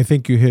church? I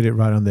think you hit it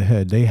right on the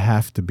head. They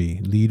have to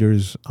be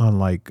leaders,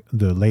 unlike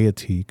the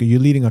laity. You're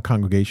leading a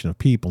congregation of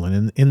people,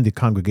 and in the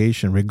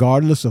congregation,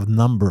 regardless of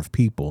number of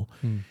people,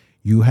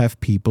 you have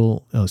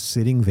people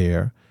sitting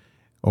there,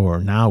 or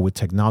now with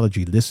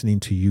technology,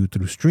 listening to you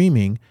through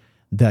streaming,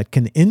 that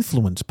can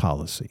influence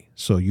policy.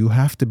 So you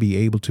have to be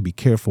able to be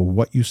careful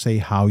what you say,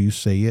 how you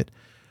say it,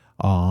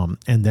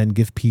 and then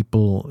give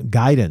people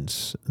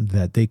guidance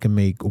that they can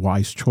make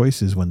wise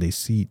choices when they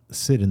sit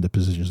in the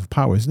positions of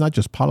power. It's not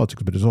just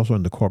politics, but it's also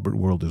in the corporate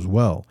world as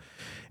well.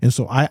 And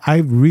so I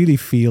really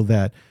feel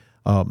that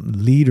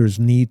leaders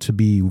need to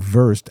be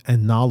versed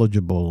and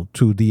knowledgeable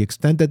to the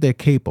extent that they're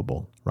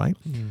capable, right?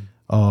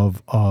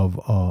 Of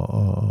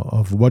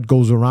what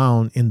goes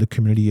around in the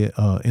community,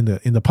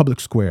 in the public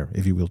square,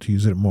 if you will, to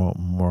use it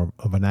more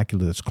a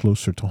vernacular that's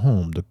closer to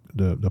home,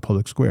 the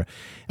public square.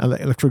 And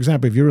like, for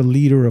example, if you're a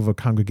leader of a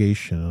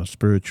congregation, a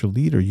spiritual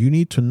leader, you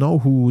need to know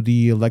who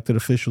the elected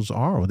officials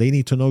are, or they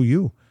need to know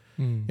you.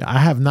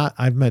 I've met,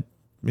 I've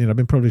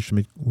been privileged to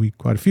meet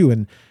quite a few,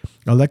 and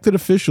elected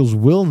officials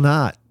will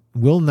not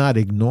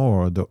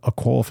ignore a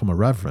call from a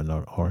reverend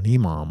or an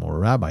imam or a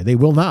rabbi. They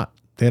will not.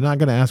 They're not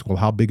going to ask, well,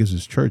 how big is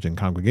his church and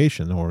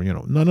congregation, or,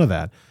 none of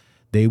that.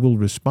 They will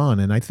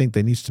respond. And I think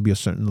there needs to be a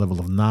certain level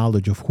of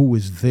knowledge of who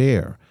is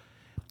there,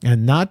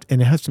 and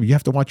it has to be, you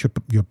have to watch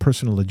your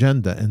personal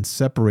agenda and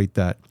separate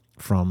that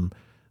from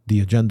the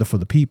agenda for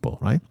the people,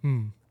 right?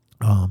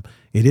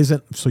 It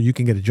isn't so you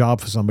can get a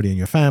job for somebody in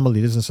your family.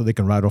 It isn't so they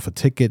can write off a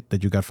ticket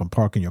that you got from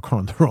parking your car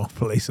in the wrong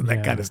place and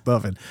that kind of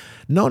stuff. And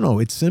no,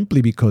 it's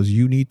simply because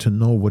you need to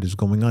know what is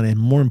going on. And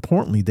more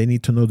importantly, they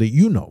need to know that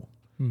you know,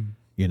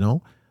 you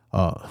know.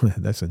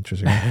 That's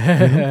interesting.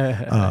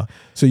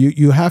 So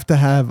you have to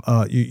have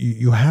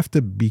you have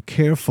to be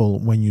careful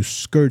when you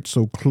skirt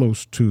so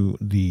close to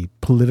the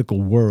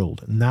political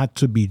world, not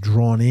to be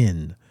drawn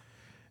in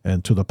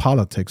and to the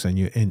politics,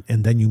 and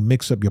then you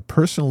mix up your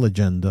personal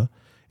agenda,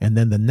 and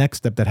then the next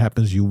step that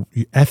happens, you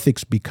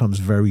ethics becomes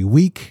very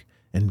weak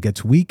and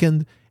gets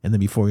weakened. And then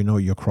before you know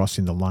it, you're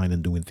crossing the line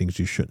and doing things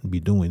you shouldn't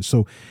be doing.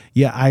 So,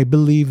 yeah, I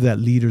believe that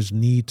leaders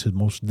need to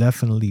most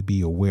definitely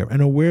be aware.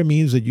 And aware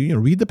means that you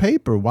read the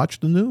paper, watch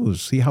the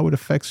news, see how it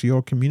affects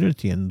your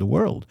community and the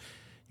world.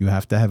 You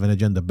have to have an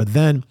agenda. But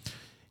then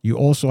you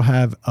also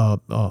have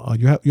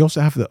you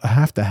also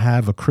have to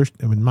have a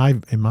Christian. In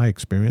my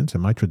experience, in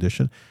my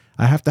tradition,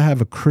 I have to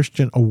have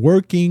a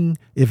working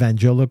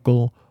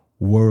evangelical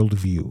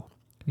worldview.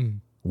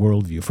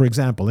 Worldview. For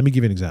example, let me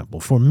give you an example.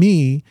 For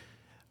me,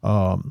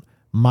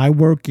 my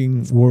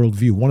working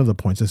worldview, one of the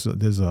points,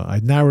 I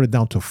narrowed it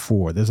down to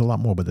 4. There's a lot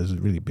more, but there's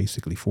really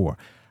basically 4.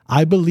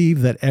 I believe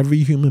that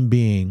every human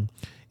being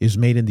is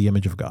made in the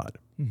image of God.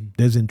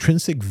 There's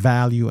intrinsic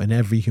value in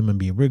every human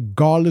being,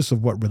 regardless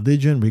of what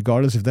religion,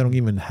 regardless if they don't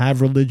even have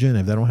religion,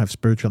 if they don't have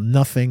spiritual,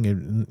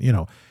 nothing,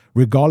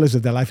 regardless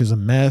if their life is a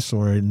mess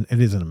or it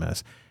isn't a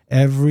mess.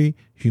 Every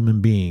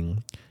human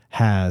being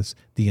has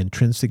the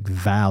intrinsic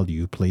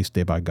value placed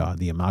there by God,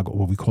 the imago,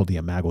 what we call the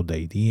imago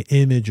Dei, the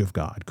image of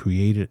God,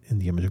 created in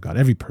the image of God,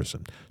 every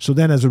person. So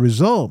then as a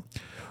result,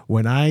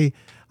 when I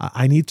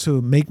need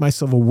to make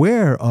myself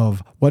aware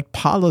of what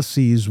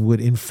policies would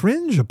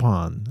infringe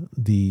upon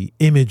the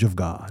image of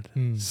God,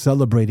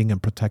 celebrating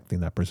and protecting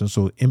that person.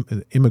 So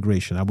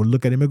immigration, I would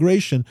look at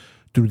immigration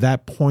through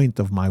that point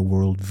of my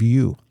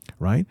worldview,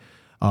 right?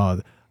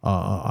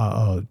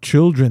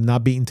 Children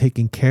not being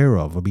taken care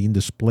of or being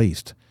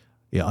displaced.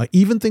 Yeah,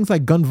 even things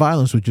like gun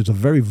violence, which is a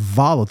very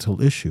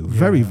volatile issue,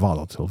 very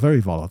volatile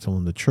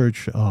in the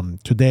church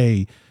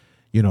today,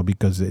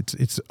 because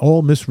it's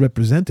all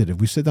misrepresented. If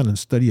we sit down and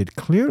study it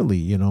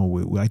clearly,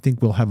 I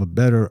think we'll have a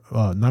better,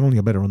 not only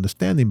a better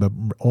understanding, but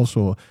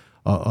also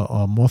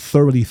a more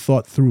thoroughly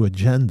thought through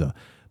agenda.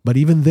 But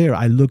even there,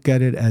 I look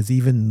at it as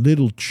even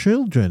little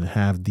children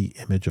have the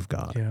image of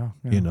God,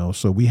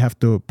 so we have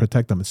to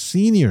protect them.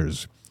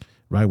 Seniors,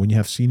 right? When you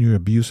have senior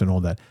abuse and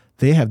all that,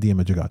 they have the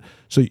image of God.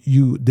 So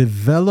you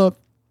develop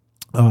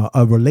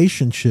a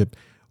relationship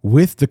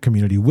with the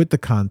community, with the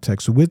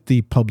context, with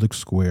the public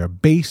square,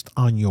 based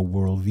on your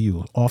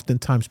worldview.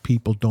 Oftentimes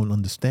people don't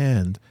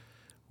understand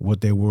what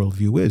their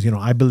worldview is.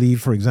 I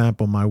believe, for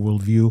example, my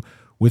worldview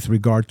with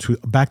regard to,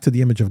 back to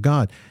the image of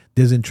God,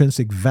 there's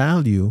intrinsic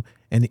value,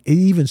 and it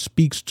even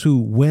speaks to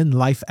when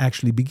life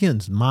actually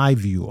begins, my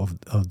view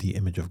of the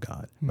image of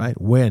God, right?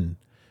 When.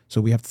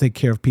 So we have to take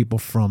care of people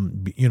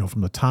from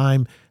the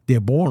time they're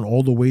born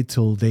all the way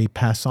till they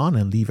pass on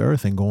and leave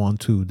Earth and go on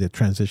to the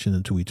transition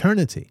into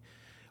eternity.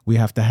 We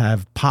have to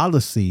have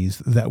policies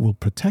that will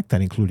protect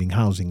that, including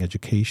housing,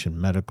 education,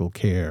 medical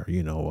care,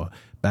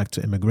 back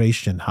to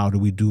immigration. How do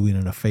we do it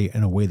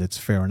in a way that's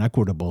fair and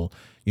equitable,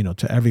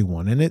 to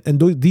everyone?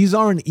 And these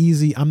aren't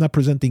easy. I'm not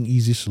presenting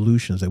easy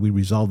solutions that we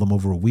resolve them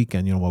over a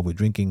weekend, while we're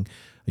drinking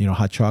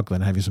hot chocolate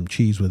and having some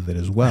cheese with it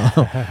as well.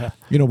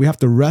 We have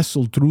to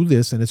wrestle through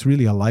this, and it's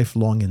really a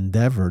lifelong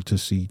endeavor to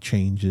see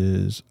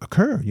changes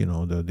occur.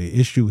 The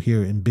issue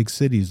here in big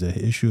cities, the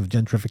issue of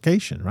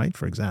gentrification, right?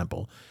 For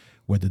example,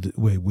 where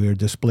we're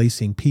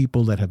displacing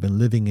people that have been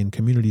living in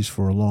communities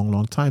for a long,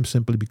 long time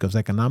simply because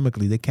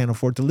economically they can't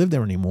afford to live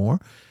there anymore.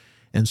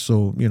 And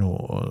so,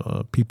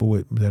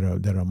 people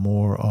that are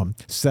more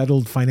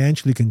settled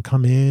financially can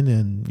come in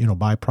and,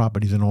 buy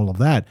properties and all of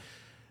that.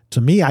 To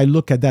me, I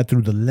look at that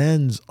through the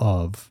lens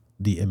of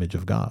the image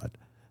of God.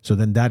 So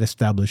then that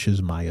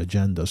establishes my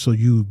agenda. So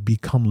you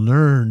become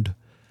learned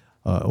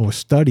or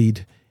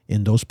studied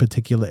in those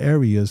particular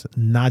areas,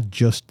 not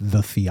just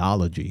the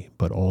theology,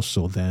 but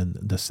also then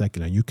the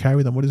secular. And you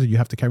carry them. What is it? You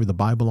have to carry the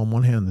Bible on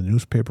one hand, the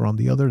newspaper on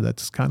the other.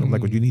 That's kind of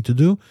like what you need to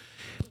do.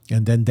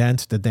 And then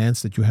dance the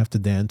dance that you have to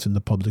dance in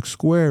the public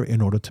square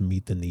in order to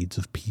meet the needs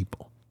of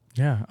people.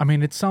 Yeah. I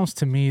mean, it sounds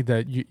to me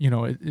that,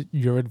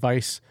 your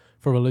advice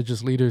for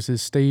religious leaders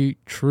is stay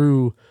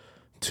true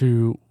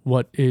to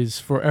what is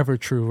forever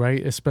true,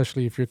 right?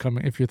 Especially if you're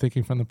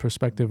thinking from the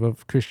perspective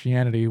of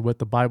Christianity, what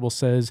the Bible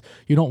says.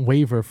 You don't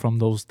waver from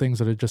those things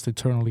that are just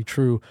eternally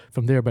true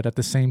from there, but at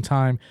the same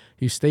time,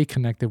 you stay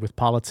connected with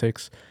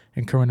politics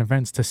and current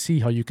events to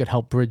see how you could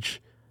help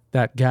bridge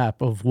that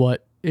gap of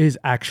what is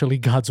actually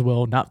God's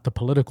will, not the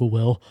political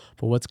will,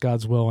 but what's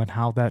God's will and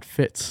how that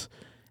fits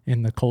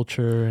in the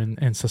culture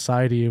and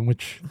society in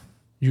which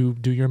you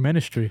do your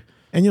ministry.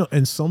 And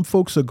and some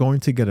folks are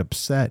going to get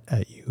upset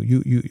at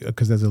you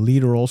because as a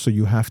leader also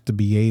you have to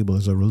be able,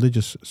 as a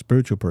religious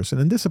spiritual person,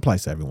 and this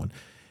applies to everyone.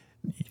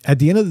 At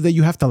the end of the day,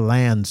 you have to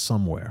land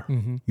somewhere.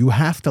 You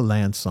have to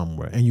land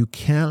somewhere, and you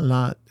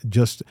cannot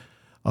just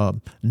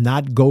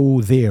not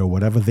go there,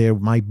 whatever there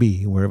might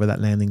be, wherever that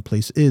landing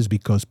place is,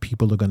 because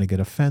people are going to get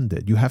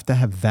offended. You have to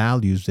have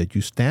values that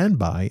you stand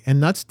by, and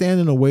not stand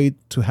in a way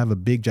to have a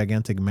big,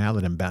 gigantic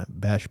mallet and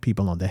bash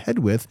people on the head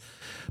with,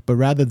 but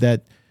rather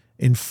that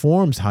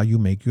informs how you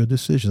make your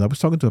decisions. I was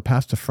talking to a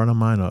pastor friend of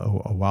mine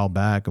a while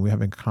back, and we were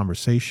having a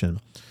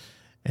conversation,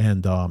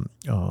 and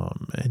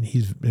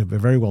he's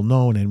very well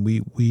known, and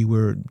we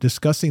were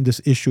discussing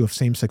this issue of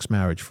same-sex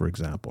marriage, for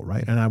example,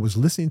 right? And I was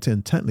listening to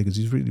intently because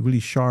he's really, really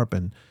sharp,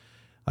 and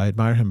I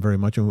admire him very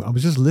much. And I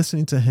was just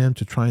listening to him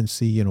to try and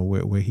see,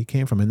 where he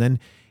came from. And then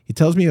he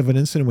tells me of an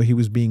incident where he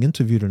was being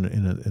interviewed in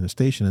a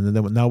station, and then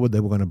they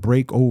were going to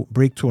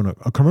break to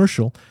a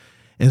commercial.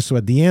 And so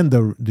at the end,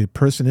 the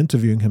person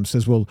interviewing him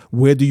says, well,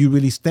 where do you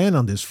really stand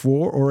on this,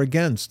 for or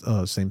against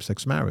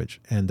same-sex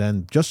marriage? And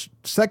then just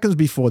seconds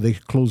before they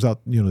close out,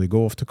 they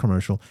go off to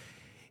commercial,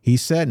 he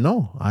said,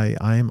 no,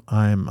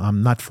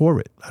 I'm not for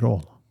it at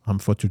all. I'm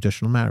for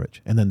traditional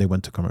marriage. And then they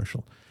went to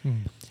commercial.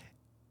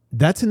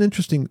 That's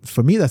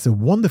for me, that's a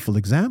wonderful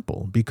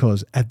example,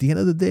 because at the end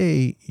of the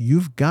day,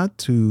 you've got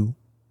to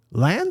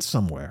land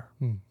somewhere.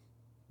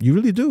 You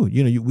really do.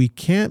 We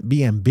can't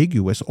be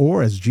ambiguous,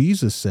 or as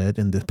Jesus said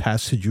in the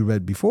passage you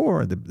read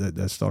before,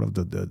 the start of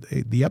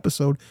the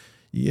episode,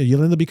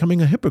 you'll end up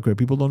becoming a hypocrite.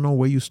 People don't know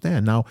where you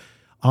stand. Now,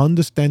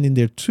 understanding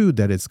there too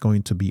that it's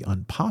going to be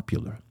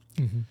unpopular.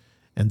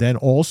 And then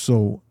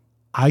also,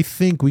 I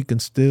think we can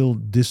still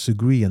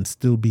disagree and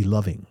still be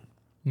loving.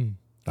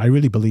 I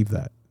really believe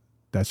that.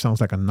 That sounds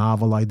like a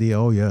novel idea.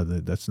 Oh yeah,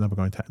 that's never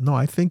going to happen. No,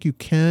 I think you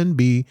can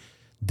be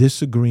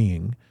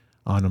disagreeing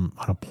on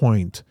a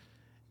point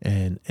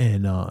and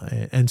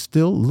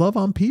still love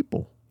on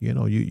people.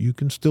 You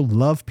can still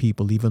love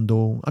people, even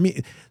though,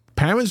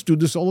 parents do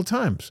this all the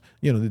time.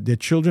 Their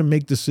children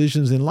make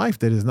decisions in life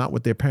that is not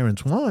what their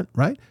parents want,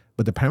 right?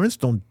 But the parents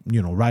don't,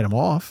 write them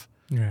off.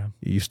 Yeah.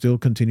 You still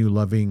continue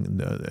loving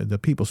the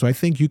people. So I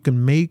think you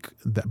can make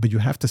that, but you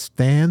have to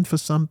stand for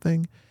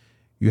something.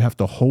 You have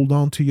to hold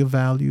on to your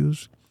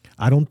values.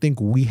 I don't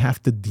think we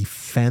have to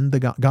defend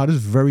the God. God is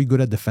very good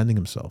at defending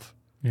himself.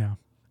 Yeah.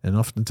 And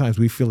oftentimes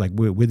we feel like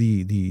we're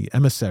the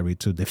emissary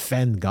to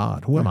defend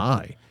God. Who am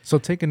I? So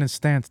taking a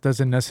stance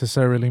doesn't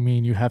necessarily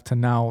mean you have to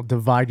now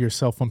divide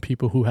yourself from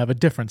people who have a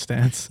different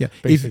stance. Yeah,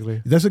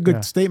 basically. That's a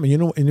good statement.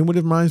 And what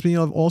it reminds me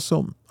of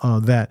also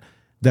that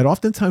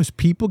oftentimes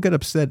people get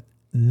upset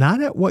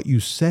not at what you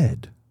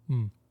said,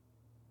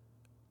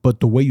 but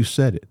the way you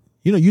said it.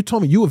 You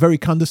told me you were very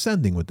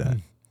condescending with that.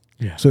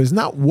 Yeah. So it's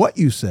not what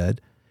you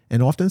said.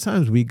 And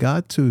oftentimes we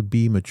got to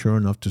be mature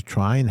enough to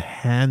try and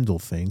handle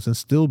things and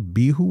still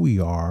be who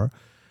we are,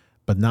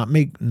 but not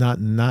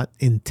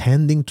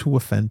intending to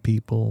offend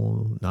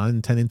people, not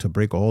intending to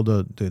break all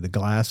the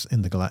glass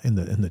in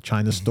the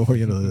China store,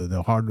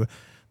 the hardware,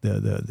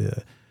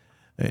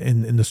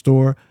 in the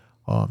store,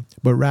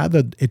 but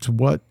rather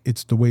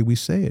it's the way we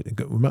say it.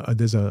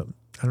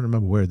 I don't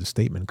remember where the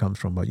statement comes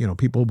from, but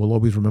people will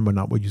always remember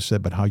not what you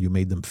said, but how you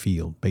made them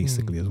feel.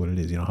 Basically, is what it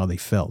is. How they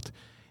felt.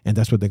 And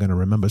that's what they're going to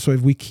remember. So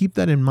if we keep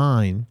that in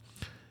mind,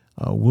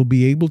 we'll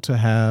be able to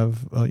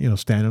have,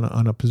 stand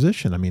on a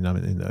position.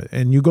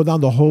 And you go down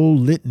the whole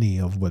litany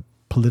of what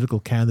political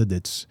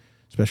candidates,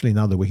 especially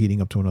now that we're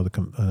heating up to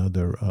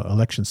another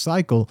election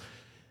cycle,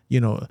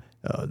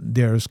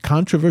 there's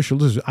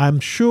controversial issues. I'm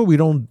sure we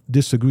don't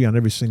disagree on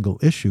every single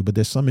issue, but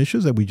there's some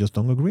issues that we just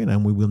don't agree on,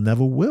 and we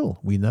never will.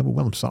 We never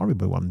will. I'm sorry,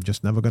 but I'm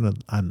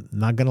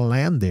not going to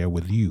land there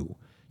with you,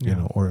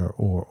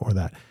 or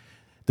that.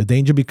 The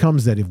danger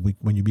becomes that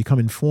when you become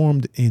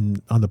informed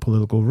on the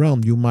political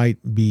realm, you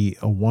might be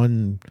a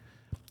one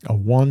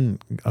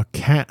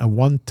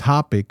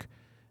topic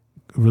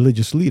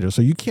religious leader.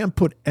 So you can't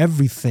put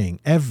everything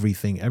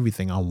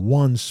on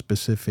one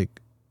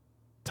specific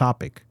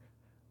topic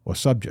or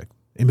subject.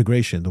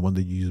 Immigration, the one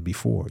that you used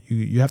before.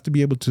 You have to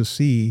be able to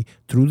see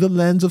through the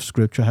lens of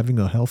Scripture, having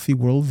a healthy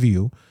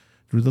worldview,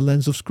 through the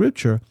lens of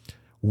Scripture,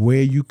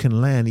 where you can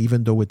land,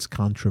 even though it's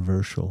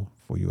controversial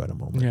for you at a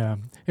moment. Yeah.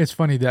 It's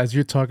funny that as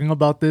you're talking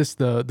about this,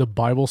 the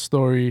Bible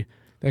story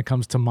that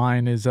comes to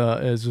mind is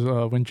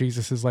when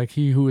Jesus is like,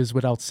 he who is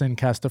without sin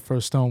cast the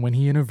first stone, when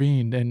he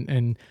intervened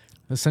and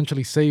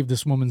essentially saved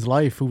this woman's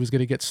life who was going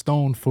to get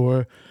stoned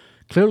for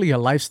clearly a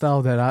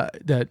lifestyle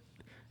that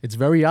it's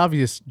very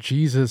obvious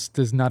Jesus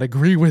does not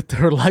agree with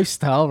her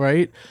lifestyle,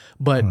 right?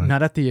 But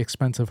not at the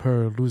expense of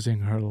her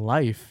losing her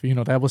life.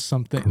 That was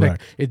something.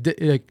 Correct.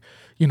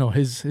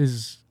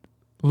 His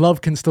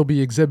love can still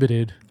be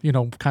exhibited,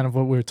 kind of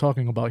what we're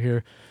talking about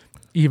here,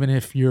 even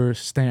if your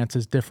stance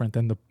is different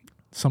than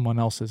someone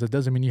else's. It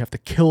doesn't mean you have to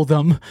kill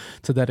them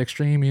to that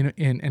extreme.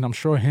 And I'm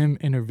sure him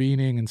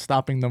intervening and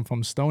stopping them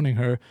from stoning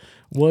her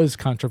was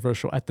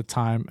controversial at the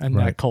time and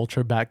that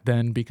culture back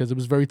then, because it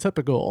was very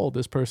typical. Oh,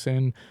 this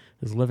person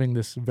is living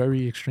this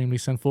very extremely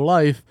sinful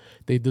life.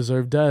 They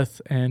deserve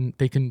death and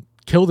they can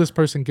kill this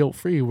person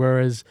guilt-free.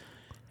 Whereas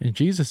in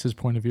Jesus's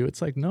point of view,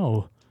 it's like,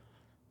 no,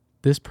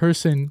 this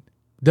person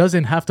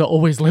doesn't have to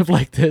always live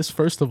like this.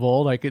 First of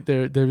all, like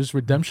there's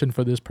redemption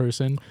for this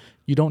person.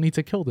 You don't need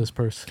to kill this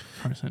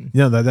person.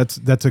 Yeah,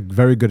 that's a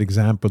very good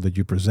example that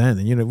you present.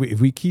 And if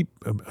we keep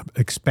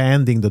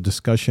expanding the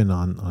discussion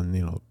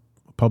on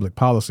public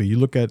policy, you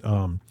look at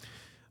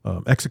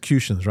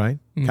executions, right?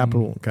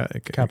 Capital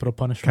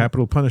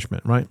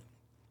punishment, right?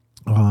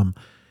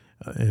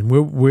 And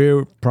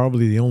we're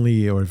probably the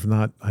only, or if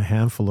not a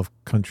handful of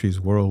countries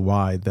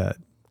worldwide that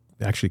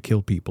actually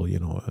kill people.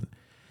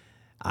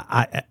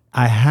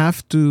 I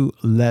have to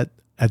let,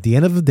 at the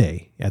end of the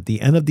day, at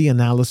the end of the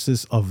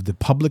analysis of the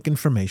public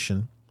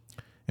information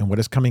and what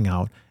is coming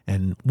out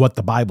and what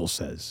the Bible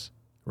says,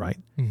 right?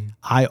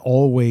 I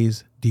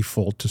always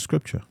default to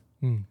Scripture.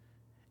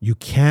 You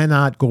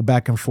cannot go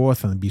back and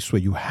forth and be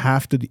swayed. You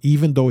have to,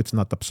 even though it's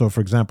not so.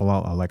 For example,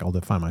 I'll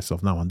define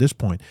myself now on this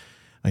point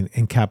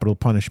in capital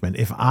punishment.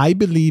 If I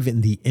believe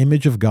in the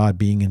image of God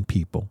being in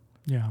people,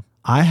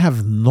 I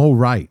have no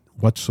right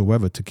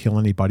whatsoever to kill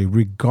anybody,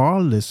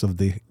 regardless of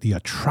the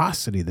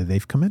atrocity that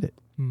they've committed.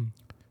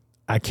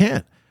 I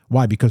can't.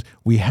 Why? Because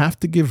we have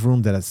to give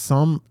room that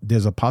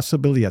there's a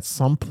possibility at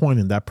some point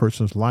in that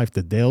person's life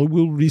that they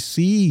will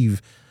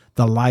receive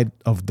the light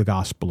of the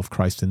gospel of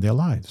Christ in their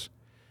lives.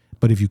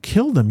 But if you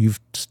kill them, you've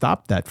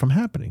stopped that from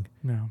happening.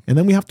 Yeah. And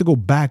then we have to go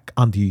back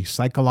on the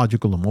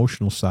psychological,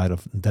 emotional side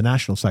of the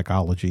national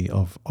psychology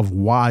of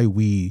why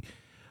we're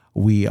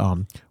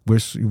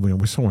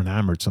so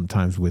enamored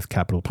sometimes with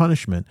capital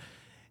punishment.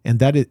 And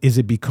that is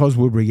it because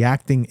we're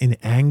reacting in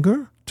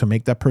anger to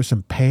make that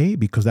person pay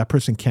because that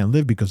person can't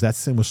live because that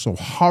sin was so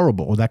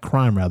horrible, or that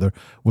crime rather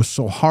was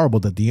so horrible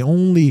that the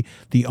only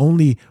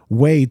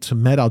way to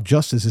met out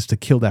justice is to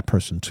kill that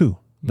person too.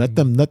 Let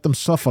them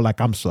suffer like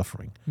I'm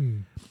suffering.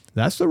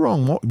 That's the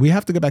wrong. We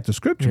have to go back to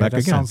Scripture. Yeah, back that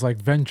again. Sounds like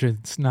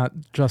vengeance, not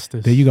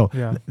justice. There you go.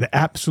 Yeah.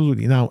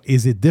 Absolutely. Now,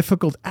 is it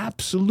difficult?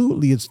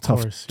 Absolutely, it's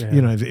tough. Course, yeah.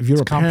 If you're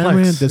it's a complex.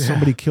 parent that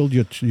somebody killed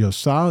your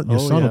son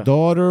or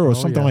daughter or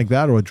something like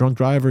that, or a drunk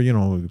driver,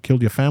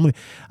 killed your family.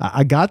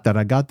 I got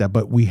that.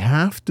 But we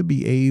have to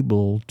be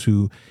able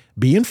to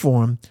be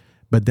informed.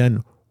 But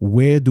then,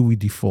 where do we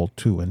default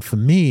to? And for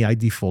me, I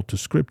default to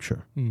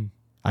Scripture.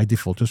 I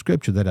default to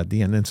Scripture that at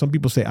the end, and some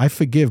people say I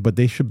forgive, but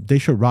they should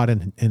rot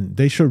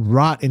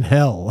in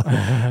hell.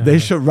 They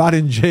should rot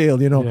in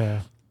jail.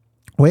 Yeah.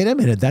 Wait a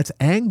minute, that's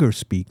anger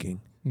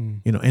speaking.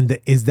 And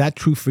is that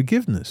true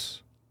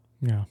forgiveness?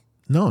 Yeah.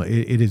 No,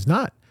 it is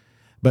not.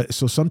 But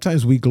so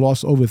sometimes we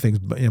gloss over things,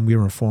 and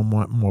we're informed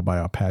more by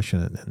our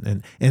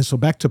passion. And so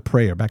back to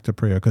prayer,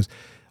 because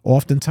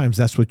oftentimes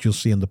that's what you'll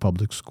see in the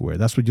public square.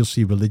 That's what you'll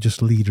see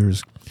religious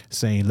leaders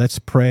saying, let's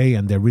pray,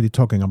 and they're really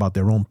talking about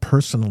their own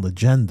personal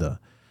agenda.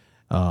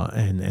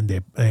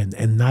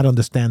 And not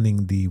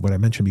understanding what I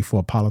mentioned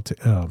before, power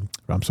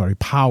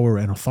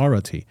and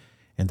authority,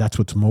 and that's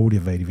what's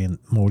motivating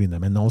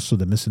them, and also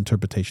the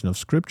misinterpretation of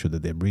Scripture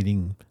that they're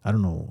reading. I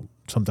don't know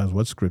sometimes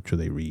what Scripture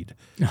they read,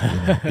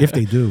 if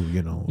they do.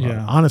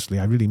 Yeah. Honestly,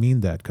 I really mean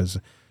that because.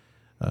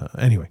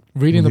 Anyway,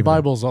 reading the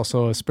Bible is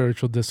also a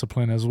spiritual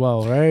discipline as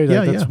well, right?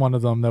 That's one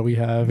of them that we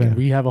have, and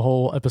we have a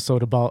whole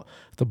episode about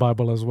the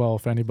Bible as well.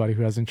 For anybody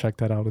who hasn't checked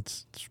that out,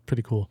 it's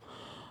pretty cool.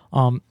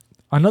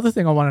 Another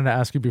thing I wanted to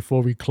ask you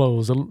before we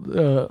close,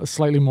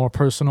 slightly more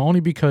personal,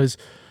 only because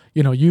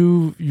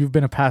you've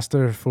been a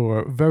pastor for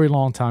a very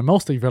long time,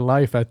 most of your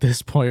life at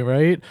this point,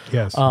 right?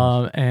 Yes.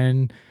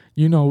 And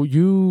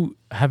you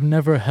have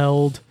never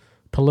held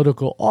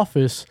political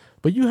office,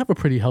 but you have a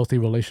pretty healthy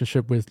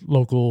relationship with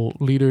local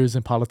leaders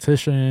and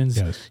politicians.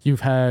 Yes.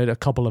 You've had a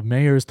couple of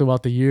mayors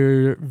throughout the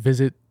year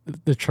visit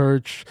the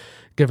church,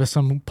 give us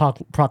some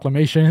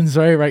proclamations,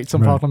 right?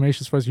 Some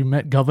proclamations for us. You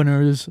met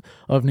governors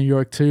of New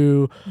York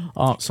too.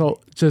 So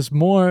just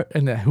more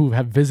and who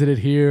have visited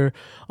here.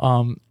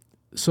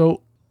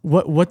 So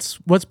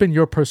what's been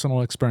your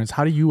personal experience?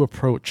 How do you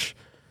approach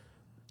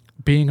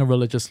being a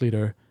religious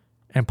leader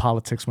and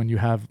politics when you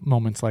have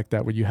moments like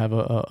that, where you have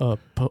a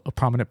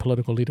prominent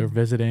political leader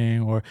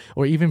visiting, or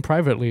even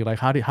privately? Like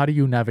how do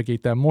you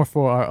navigate that? More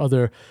for our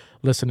other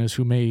listeners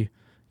who may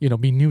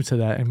be new to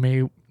that and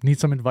may need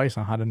some advice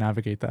on how to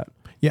navigate that.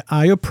 Yeah,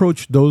 I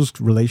approach those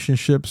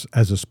relationships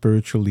as a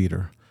spiritual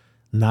leader,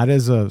 not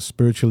as a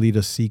spiritual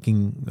leader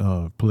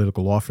seeking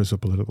political office or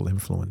political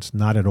influence.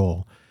 Not at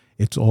all.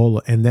 It's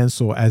all, and then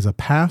so as a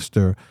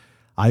pastor,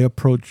 I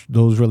approach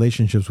those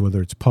relationships,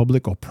 whether it's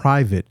public or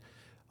private,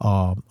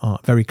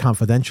 very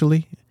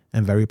confidentially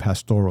and very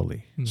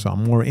pastorally. So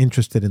I'm more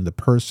interested in the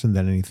person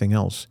than anything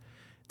else.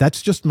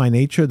 That's just my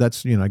nature.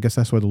 That's, I guess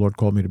that's why the Lord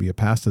called me to be a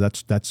pastor.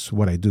 That's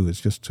what I do. It's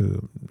just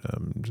to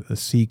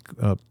seek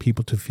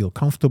people to feel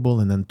comfortable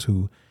and then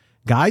to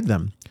guide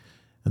them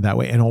that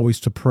way, and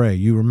always to pray.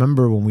 You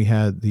remember when we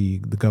had the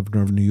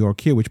governor of New York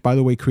here, which by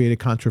the way created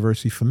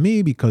controversy for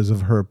me because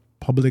of her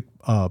public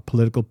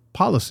political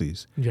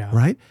policies,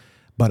 right?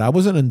 But I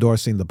wasn't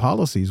endorsing the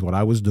policies. What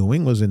I was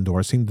doing was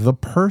endorsing the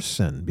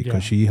person,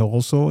 because she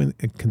also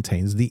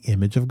contains the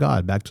image of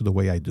God, back to the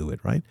way I do it,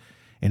 right?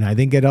 And I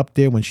didn't get up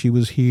there when she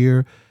was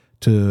here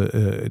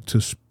to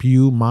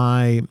spew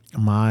my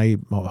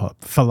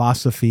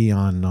philosophy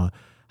on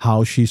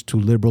how she's too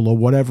liberal or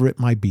whatever it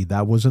might be.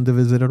 That wasn't the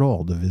visit at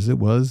all. The visit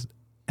was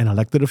an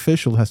elected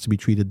official has to be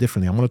treated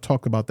differently. I'm going to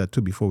talk about that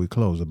too before we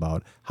close,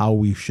 about how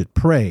we should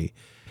pray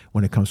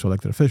when it comes to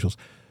elected officials.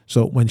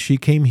 So when she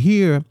came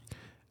here,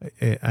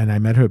 and I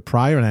met her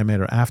prior and I met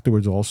her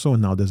afterwards also,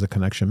 and now there's a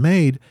connection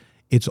made,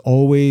 it's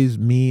always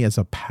me as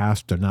a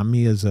pastor, not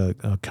me as a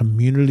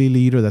community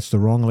leader. That's the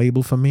wrong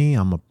label for me.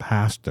 I'm a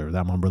pastor.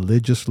 I'm a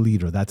religious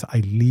leader. I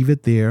leave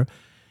it there.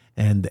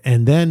 And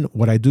then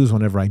what I do is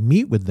whenever I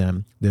meet with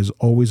them, there's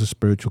always a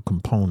spiritual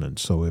component.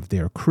 So if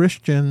they're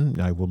Christian,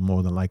 I will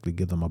more than likely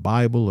give them a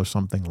Bible or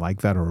something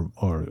like that,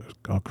 or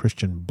a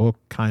Christian book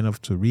kind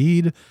of to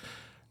read.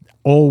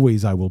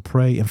 Always I will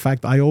pray. In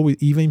fact, I always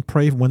even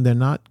pray when they're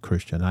not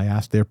Christian. I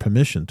ask their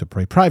permission to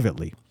pray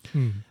privately.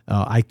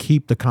 I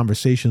keep the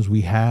conversations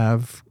we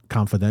have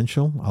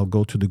confidential. I'll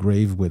go to the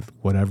grave with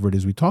whatever it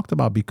is we talked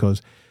about,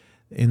 because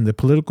in the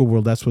political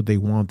world, that's what they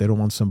want. They don't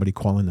want somebody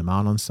calling them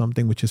out on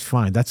something, which is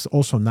fine. That's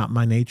also not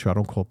my nature. I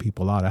don't call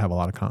people out. I have a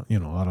lot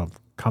of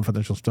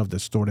confidential stuff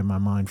that's stored in my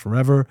mind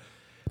forever,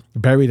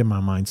 buried in my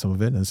mind, some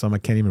of it, and some I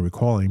can't even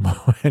recall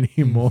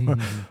anymore.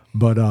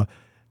 But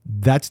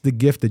that's the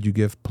gift that you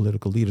give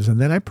political leaders. And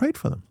then I prayed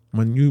for them.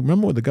 When you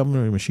remember with the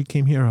governor, when she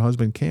came here, her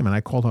husband came, and I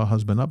called her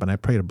husband up and I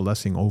prayed a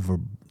blessing over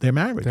their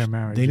marriage.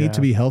 They need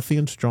to be healthy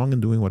and strong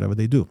and doing whatever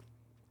they do.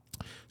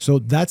 So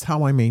that's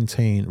how I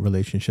maintain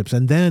relationships.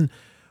 And then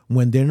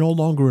when they're no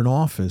longer in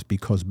office,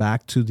 because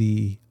back to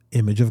the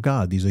image of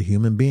God, these are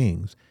human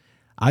beings,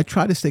 I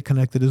try to stay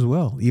connected as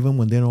well, even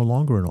when they're no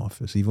longer in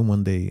office, even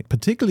when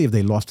particularly if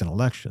they lost an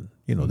election,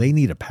 they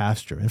need a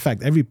pastor. In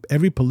fact,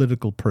 every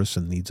political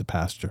person needs a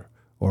pastor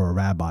or a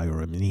rabbi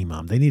or an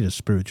imam. They need a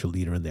spiritual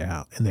leader in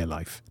their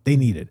life. They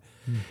need it.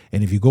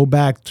 And if you go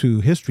back to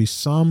history,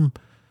 some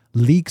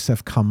leaks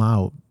have come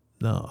out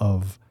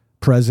of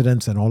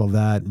presidents and all of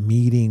that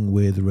meeting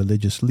with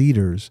religious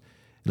leaders.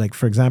 Like,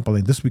 for example,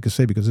 and this we could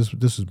say because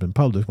this has been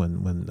published,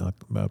 when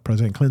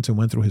President Clinton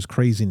went through his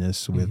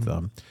craziness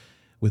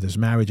with his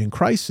marriage in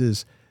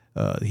crisis,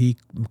 he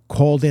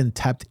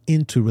tapped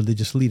into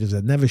religious leaders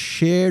that never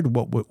shared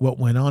what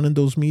went on in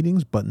those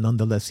meetings, but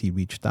nonetheless he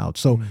reached out.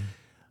 So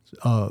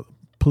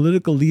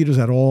political leaders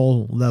at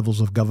all levels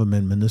of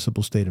government,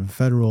 municipal, state, and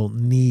federal,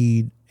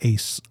 need a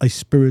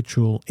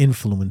spiritual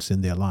influence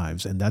in their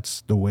lives, and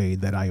that's the way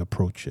that I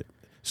approach it.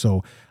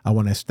 So I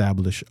want to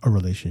establish a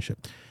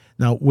relationship.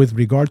 Now, with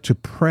regard to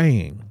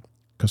praying,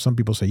 because some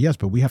people say, yes,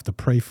 but we have to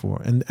pray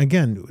for, and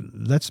again,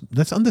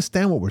 let's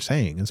understand what we're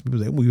saying. And some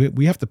people say,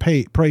 we have to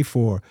pray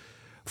for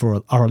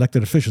our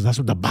elected officials. That's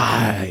what the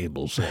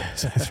Bible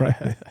says. That's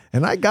right.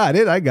 And I got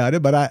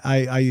it. But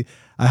I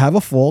have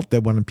a fault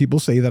that when people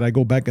say that, I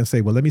go back and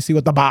say, well, let me see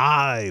what the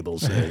Bible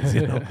says,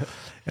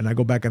 And I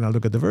go back and I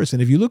look at the verse.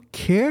 And if you look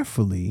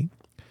carefully,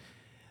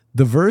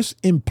 the verse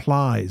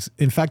implies,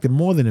 in fact, it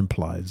more than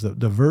implies,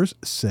 the verse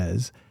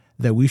says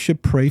that we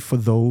should pray for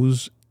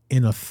those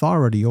in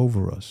authority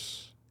over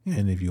us.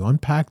 And if you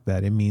unpack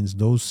that, it means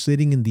those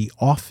sitting in the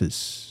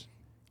office,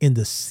 in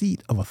the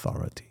seat of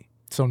authority.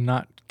 So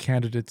not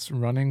candidates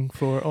running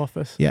for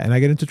office? Yeah, and I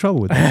get into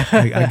trouble with that.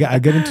 I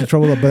get into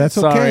trouble, but that's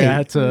okay. Sorry, I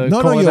had to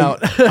call it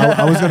out.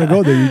 I was going to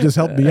go there. You just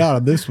helped me out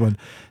on this one.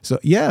 So,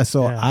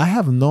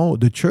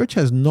 the church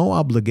has no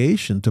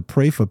obligation to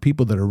pray for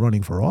people that are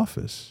running for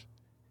office.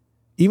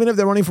 Even if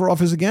they're running for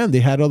office again, they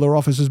had other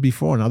offices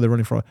before, now they're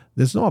running for office.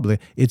 There's no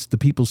obligation. It's the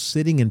people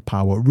sitting in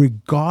power,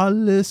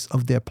 regardless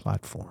of their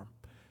platform.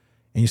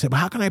 And you say, well,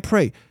 how can I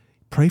pray?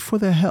 Pray for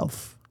their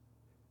health.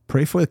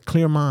 Pray for a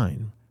clear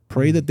mind.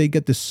 Pray that they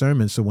get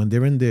discernment, so when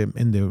they're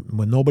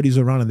when nobody's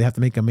around and they have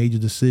to make a major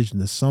decision,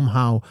 that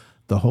somehow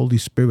the Holy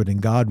Spirit and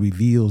God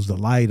reveals the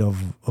light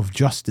of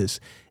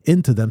justice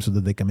into them so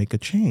that they can make a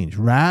change.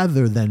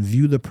 Rather than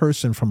view the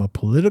person from a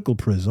political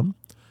prism,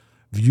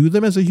 view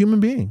them as a human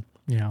being.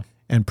 Yeah.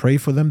 And pray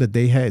for them that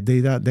they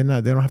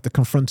don't have to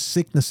confront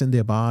sickness in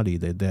their body,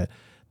 that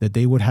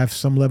they would have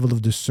some level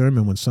of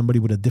discernment when somebody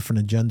with a different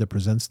agenda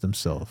presents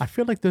themselves. I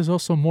feel like there's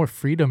also more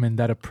freedom in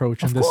that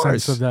approach, in the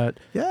sense of that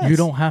you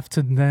don't have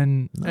to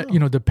then,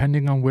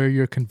 depending on where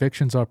your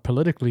convictions are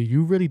politically,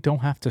 you really don't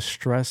have to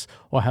stress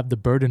or have the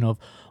burden of,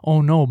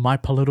 oh no, my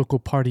political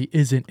party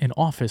isn't in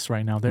office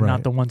right now. They're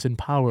not the ones in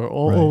power.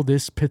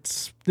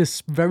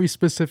 This very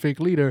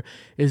specific leader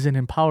isn't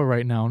in power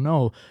right now.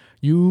 No.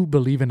 You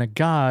believe in a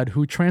God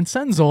who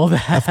transcends all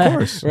that. Of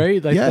course.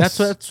 Right? Like that's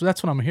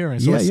what I'm hearing.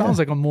 So it sounds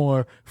like a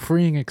more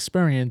freeing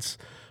experience,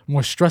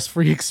 more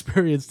stress-free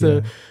experience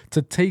to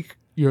take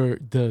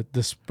the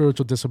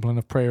spiritual discipline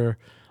of prayer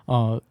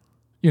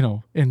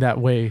in that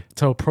way,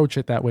 to approach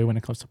it that way when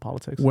it comes to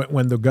politics.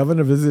 When the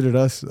governor visited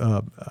us,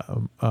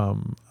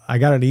 I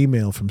got an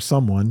email from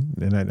someone,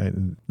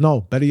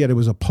 better yet, it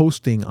was a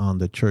posting on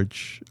the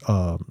church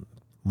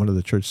one of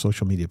the church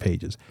social media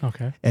pages.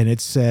 Okay. And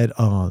it said,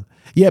 but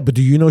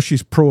do you know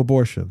she's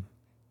pro-abortion?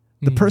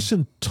 The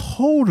person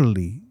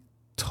totally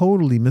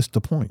missed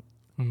the point.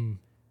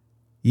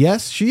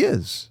 Yes, she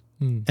is.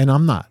 And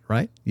I'm not,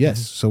 right?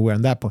 Yes. So we're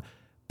on that point.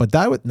 But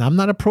I'm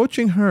not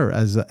approaching her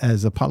as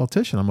a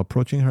politician. I'm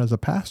approaching her as a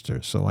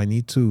pastor. So I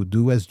need to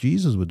do as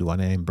Jesus would do,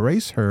 and I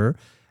embrace her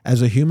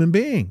as a human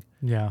being.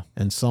 Yeah.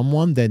 And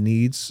someone that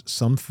needs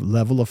some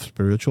level of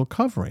spiritual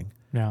covering.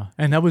 Yeah.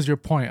 And that was your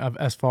point of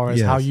as far as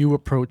Yes. how you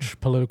approach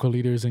political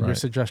leaders and your Right.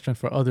 suggestion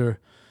for other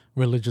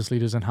religious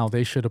leaders and how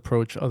they should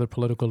approach other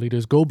political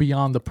leaders. Go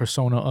beyond the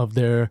persona of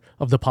the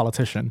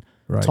politician.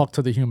 Right. Talk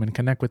to the human,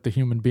 connect with the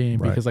human being.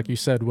 Right. Because like you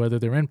said, whether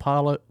they're in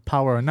power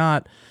or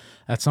not,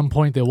 at some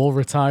point they will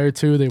retire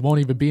too. They won't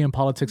even be in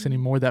politics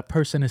anymore. That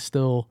person is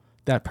still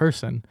that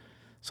person.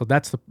 So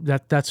that's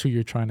who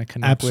you're trying to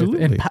connect with,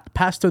 Absolutely. and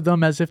pastor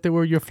them as if they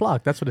were your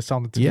flock. That's what it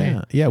sounded to me.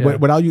 Yeah.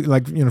 Without you,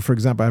 like, for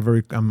example,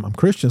 I'm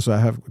Christian, so I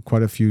have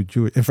quite a few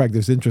Jewish. In fact,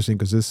 it's interesting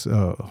because this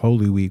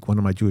Holy Week, one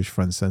of my Jewish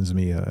friends sends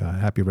me a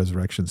Happy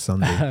Resurrection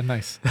Sunday.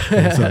 Nice.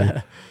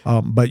 And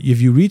so, but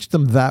if you reach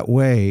them that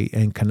way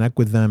and connect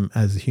with them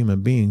as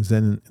human beings,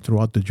 then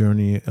throughout the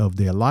journey of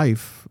their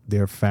life,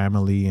 their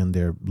family and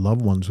their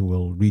loved ones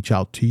will reach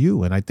out to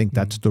you. And I think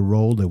that's the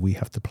role that we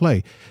have to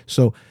play.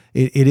 So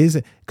it is,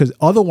 because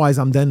otherwise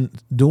I'm then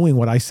doing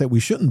what I said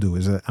we shouldn't do,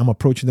 is I'm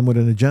approaching them with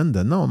an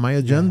agenda. No, my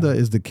agenda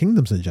is the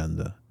kingdom's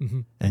agenda. Mm-hmm.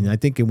 And I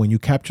think when you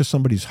capture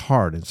somebody's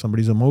heart and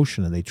somebody's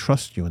emotion, and they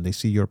trust you and they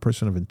see you're a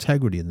person of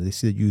integrity, and they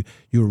see that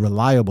you're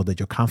reliable, that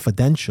you're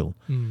confidential,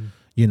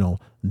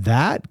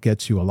 that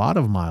gets you a lot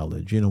of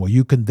mileage, where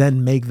you can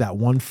then make that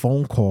one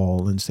phone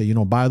call and say,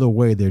 by the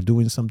way, they're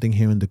doing something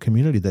here in the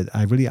community that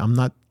I'm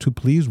not too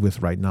pleased with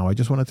right now. I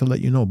just wanted to let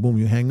you know. Boom,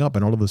 you hang up,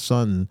 and all of a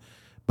sudden,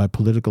 by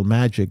political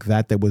magic,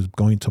 that was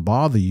going to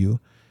bother you,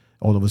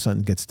 all of a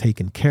sudden gets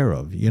taken care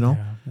of,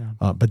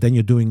 but then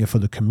you're doing it for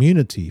the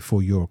community,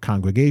 for your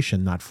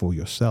congregation, not for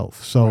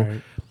yourself.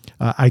 So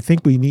I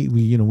think we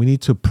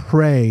need to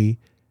pray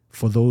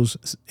for those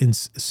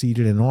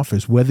seated in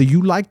office. Whether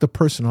you like the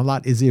person or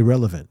not is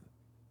irrelevant.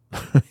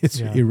 It's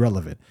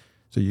irrelevant.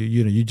 So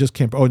you just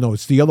can't. Oh no,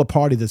 it's the other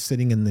party that's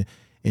sitting in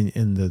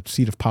the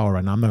seat of power,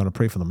 and I'm not going to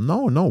pray for them.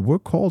 No, we're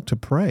called to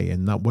pray,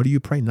 and what do you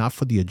pray? Not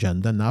for the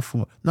agenda,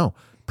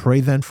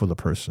 pray then for the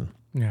person.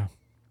 Yeah.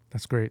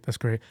 That's great. That's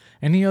great.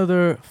 Any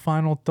other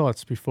final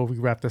thoughts before we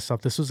wrap this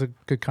up? This was a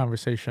good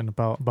conversation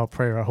about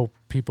prayer. I hope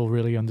people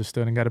really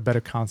understood and got a better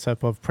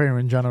concept of prayer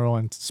in general,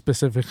 and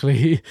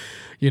specifically,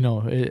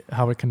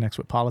 how it connects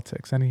with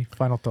politics. Any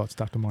final thoughts,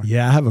 Dr. Mark?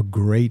 Yeah, I have a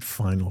great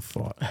final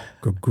thought.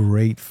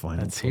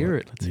 Let's hear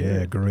it.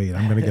 Yeah, great.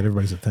 I'm going to get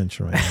everybody's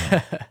attention right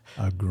now.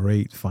 A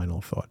great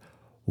final thought.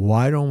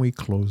 Why don't we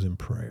close in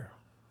prayer?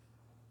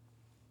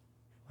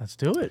 Let's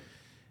do it.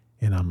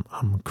 And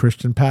I'm a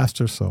Christian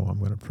pastor, so I'm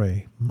going to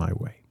pray my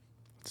way.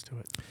 Let's do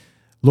it.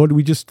 Lord,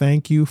 we just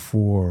thank you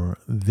for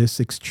this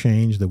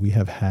exchange that we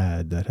have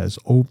had that has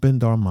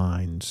opened our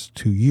minds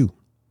to you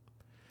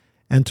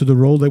and to the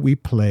role that we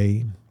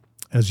play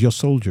as your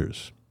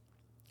soldiers,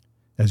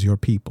 as your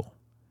people.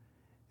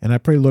 And I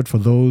pray, Lord, for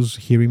those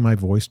hearing my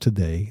voice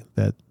today,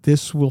 that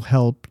this will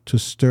help to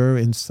stir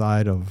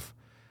inside of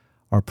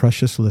our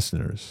precious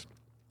listeners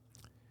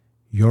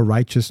your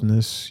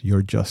righteousness,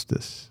 your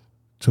justice,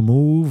 to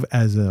move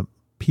as a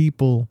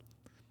people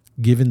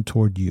given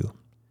toward you.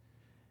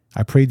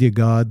 I pray, dear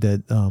God,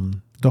 that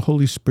the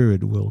Holy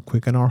Spirit will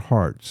quicken our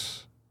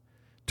hearts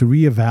to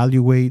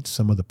reevaluate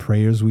some of the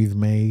prayers we've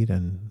made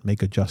and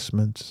make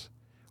adjustments,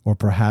 or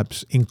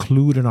perhaps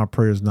include in our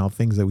prayers now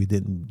things that we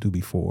didn't do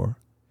before.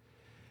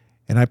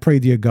 And I pray,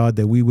 dear God,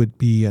 that we would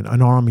be an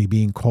army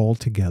being called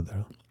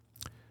together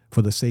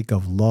for the sake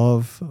of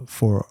love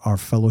for our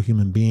fellow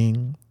human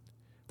being,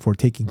 for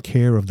taking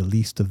care of the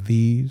least of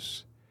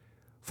these,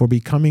 for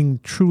becoming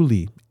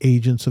truly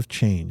agents of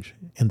change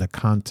in the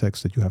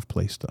context that you have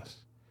placed us.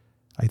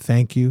 I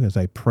thank you as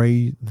I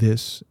pray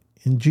this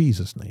in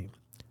Jesus' name.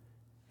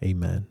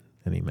 Amen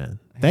and amen.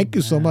 Thank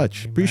you so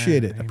much. Amen.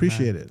 Appreciate it. Amen.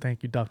 Appreciate it.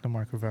 Thank you, Dr.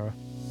 Mark Rivera.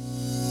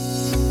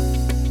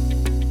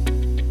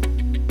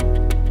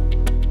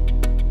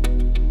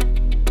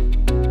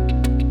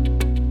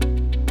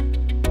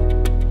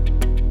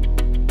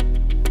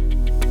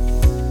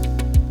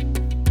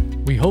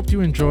 We hope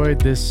you enjoyed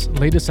this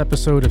latest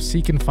episode of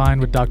Seek and Find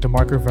with Dr.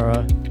 Mark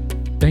Rivera.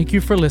 Thank you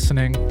for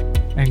listening,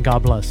 and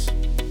God bless.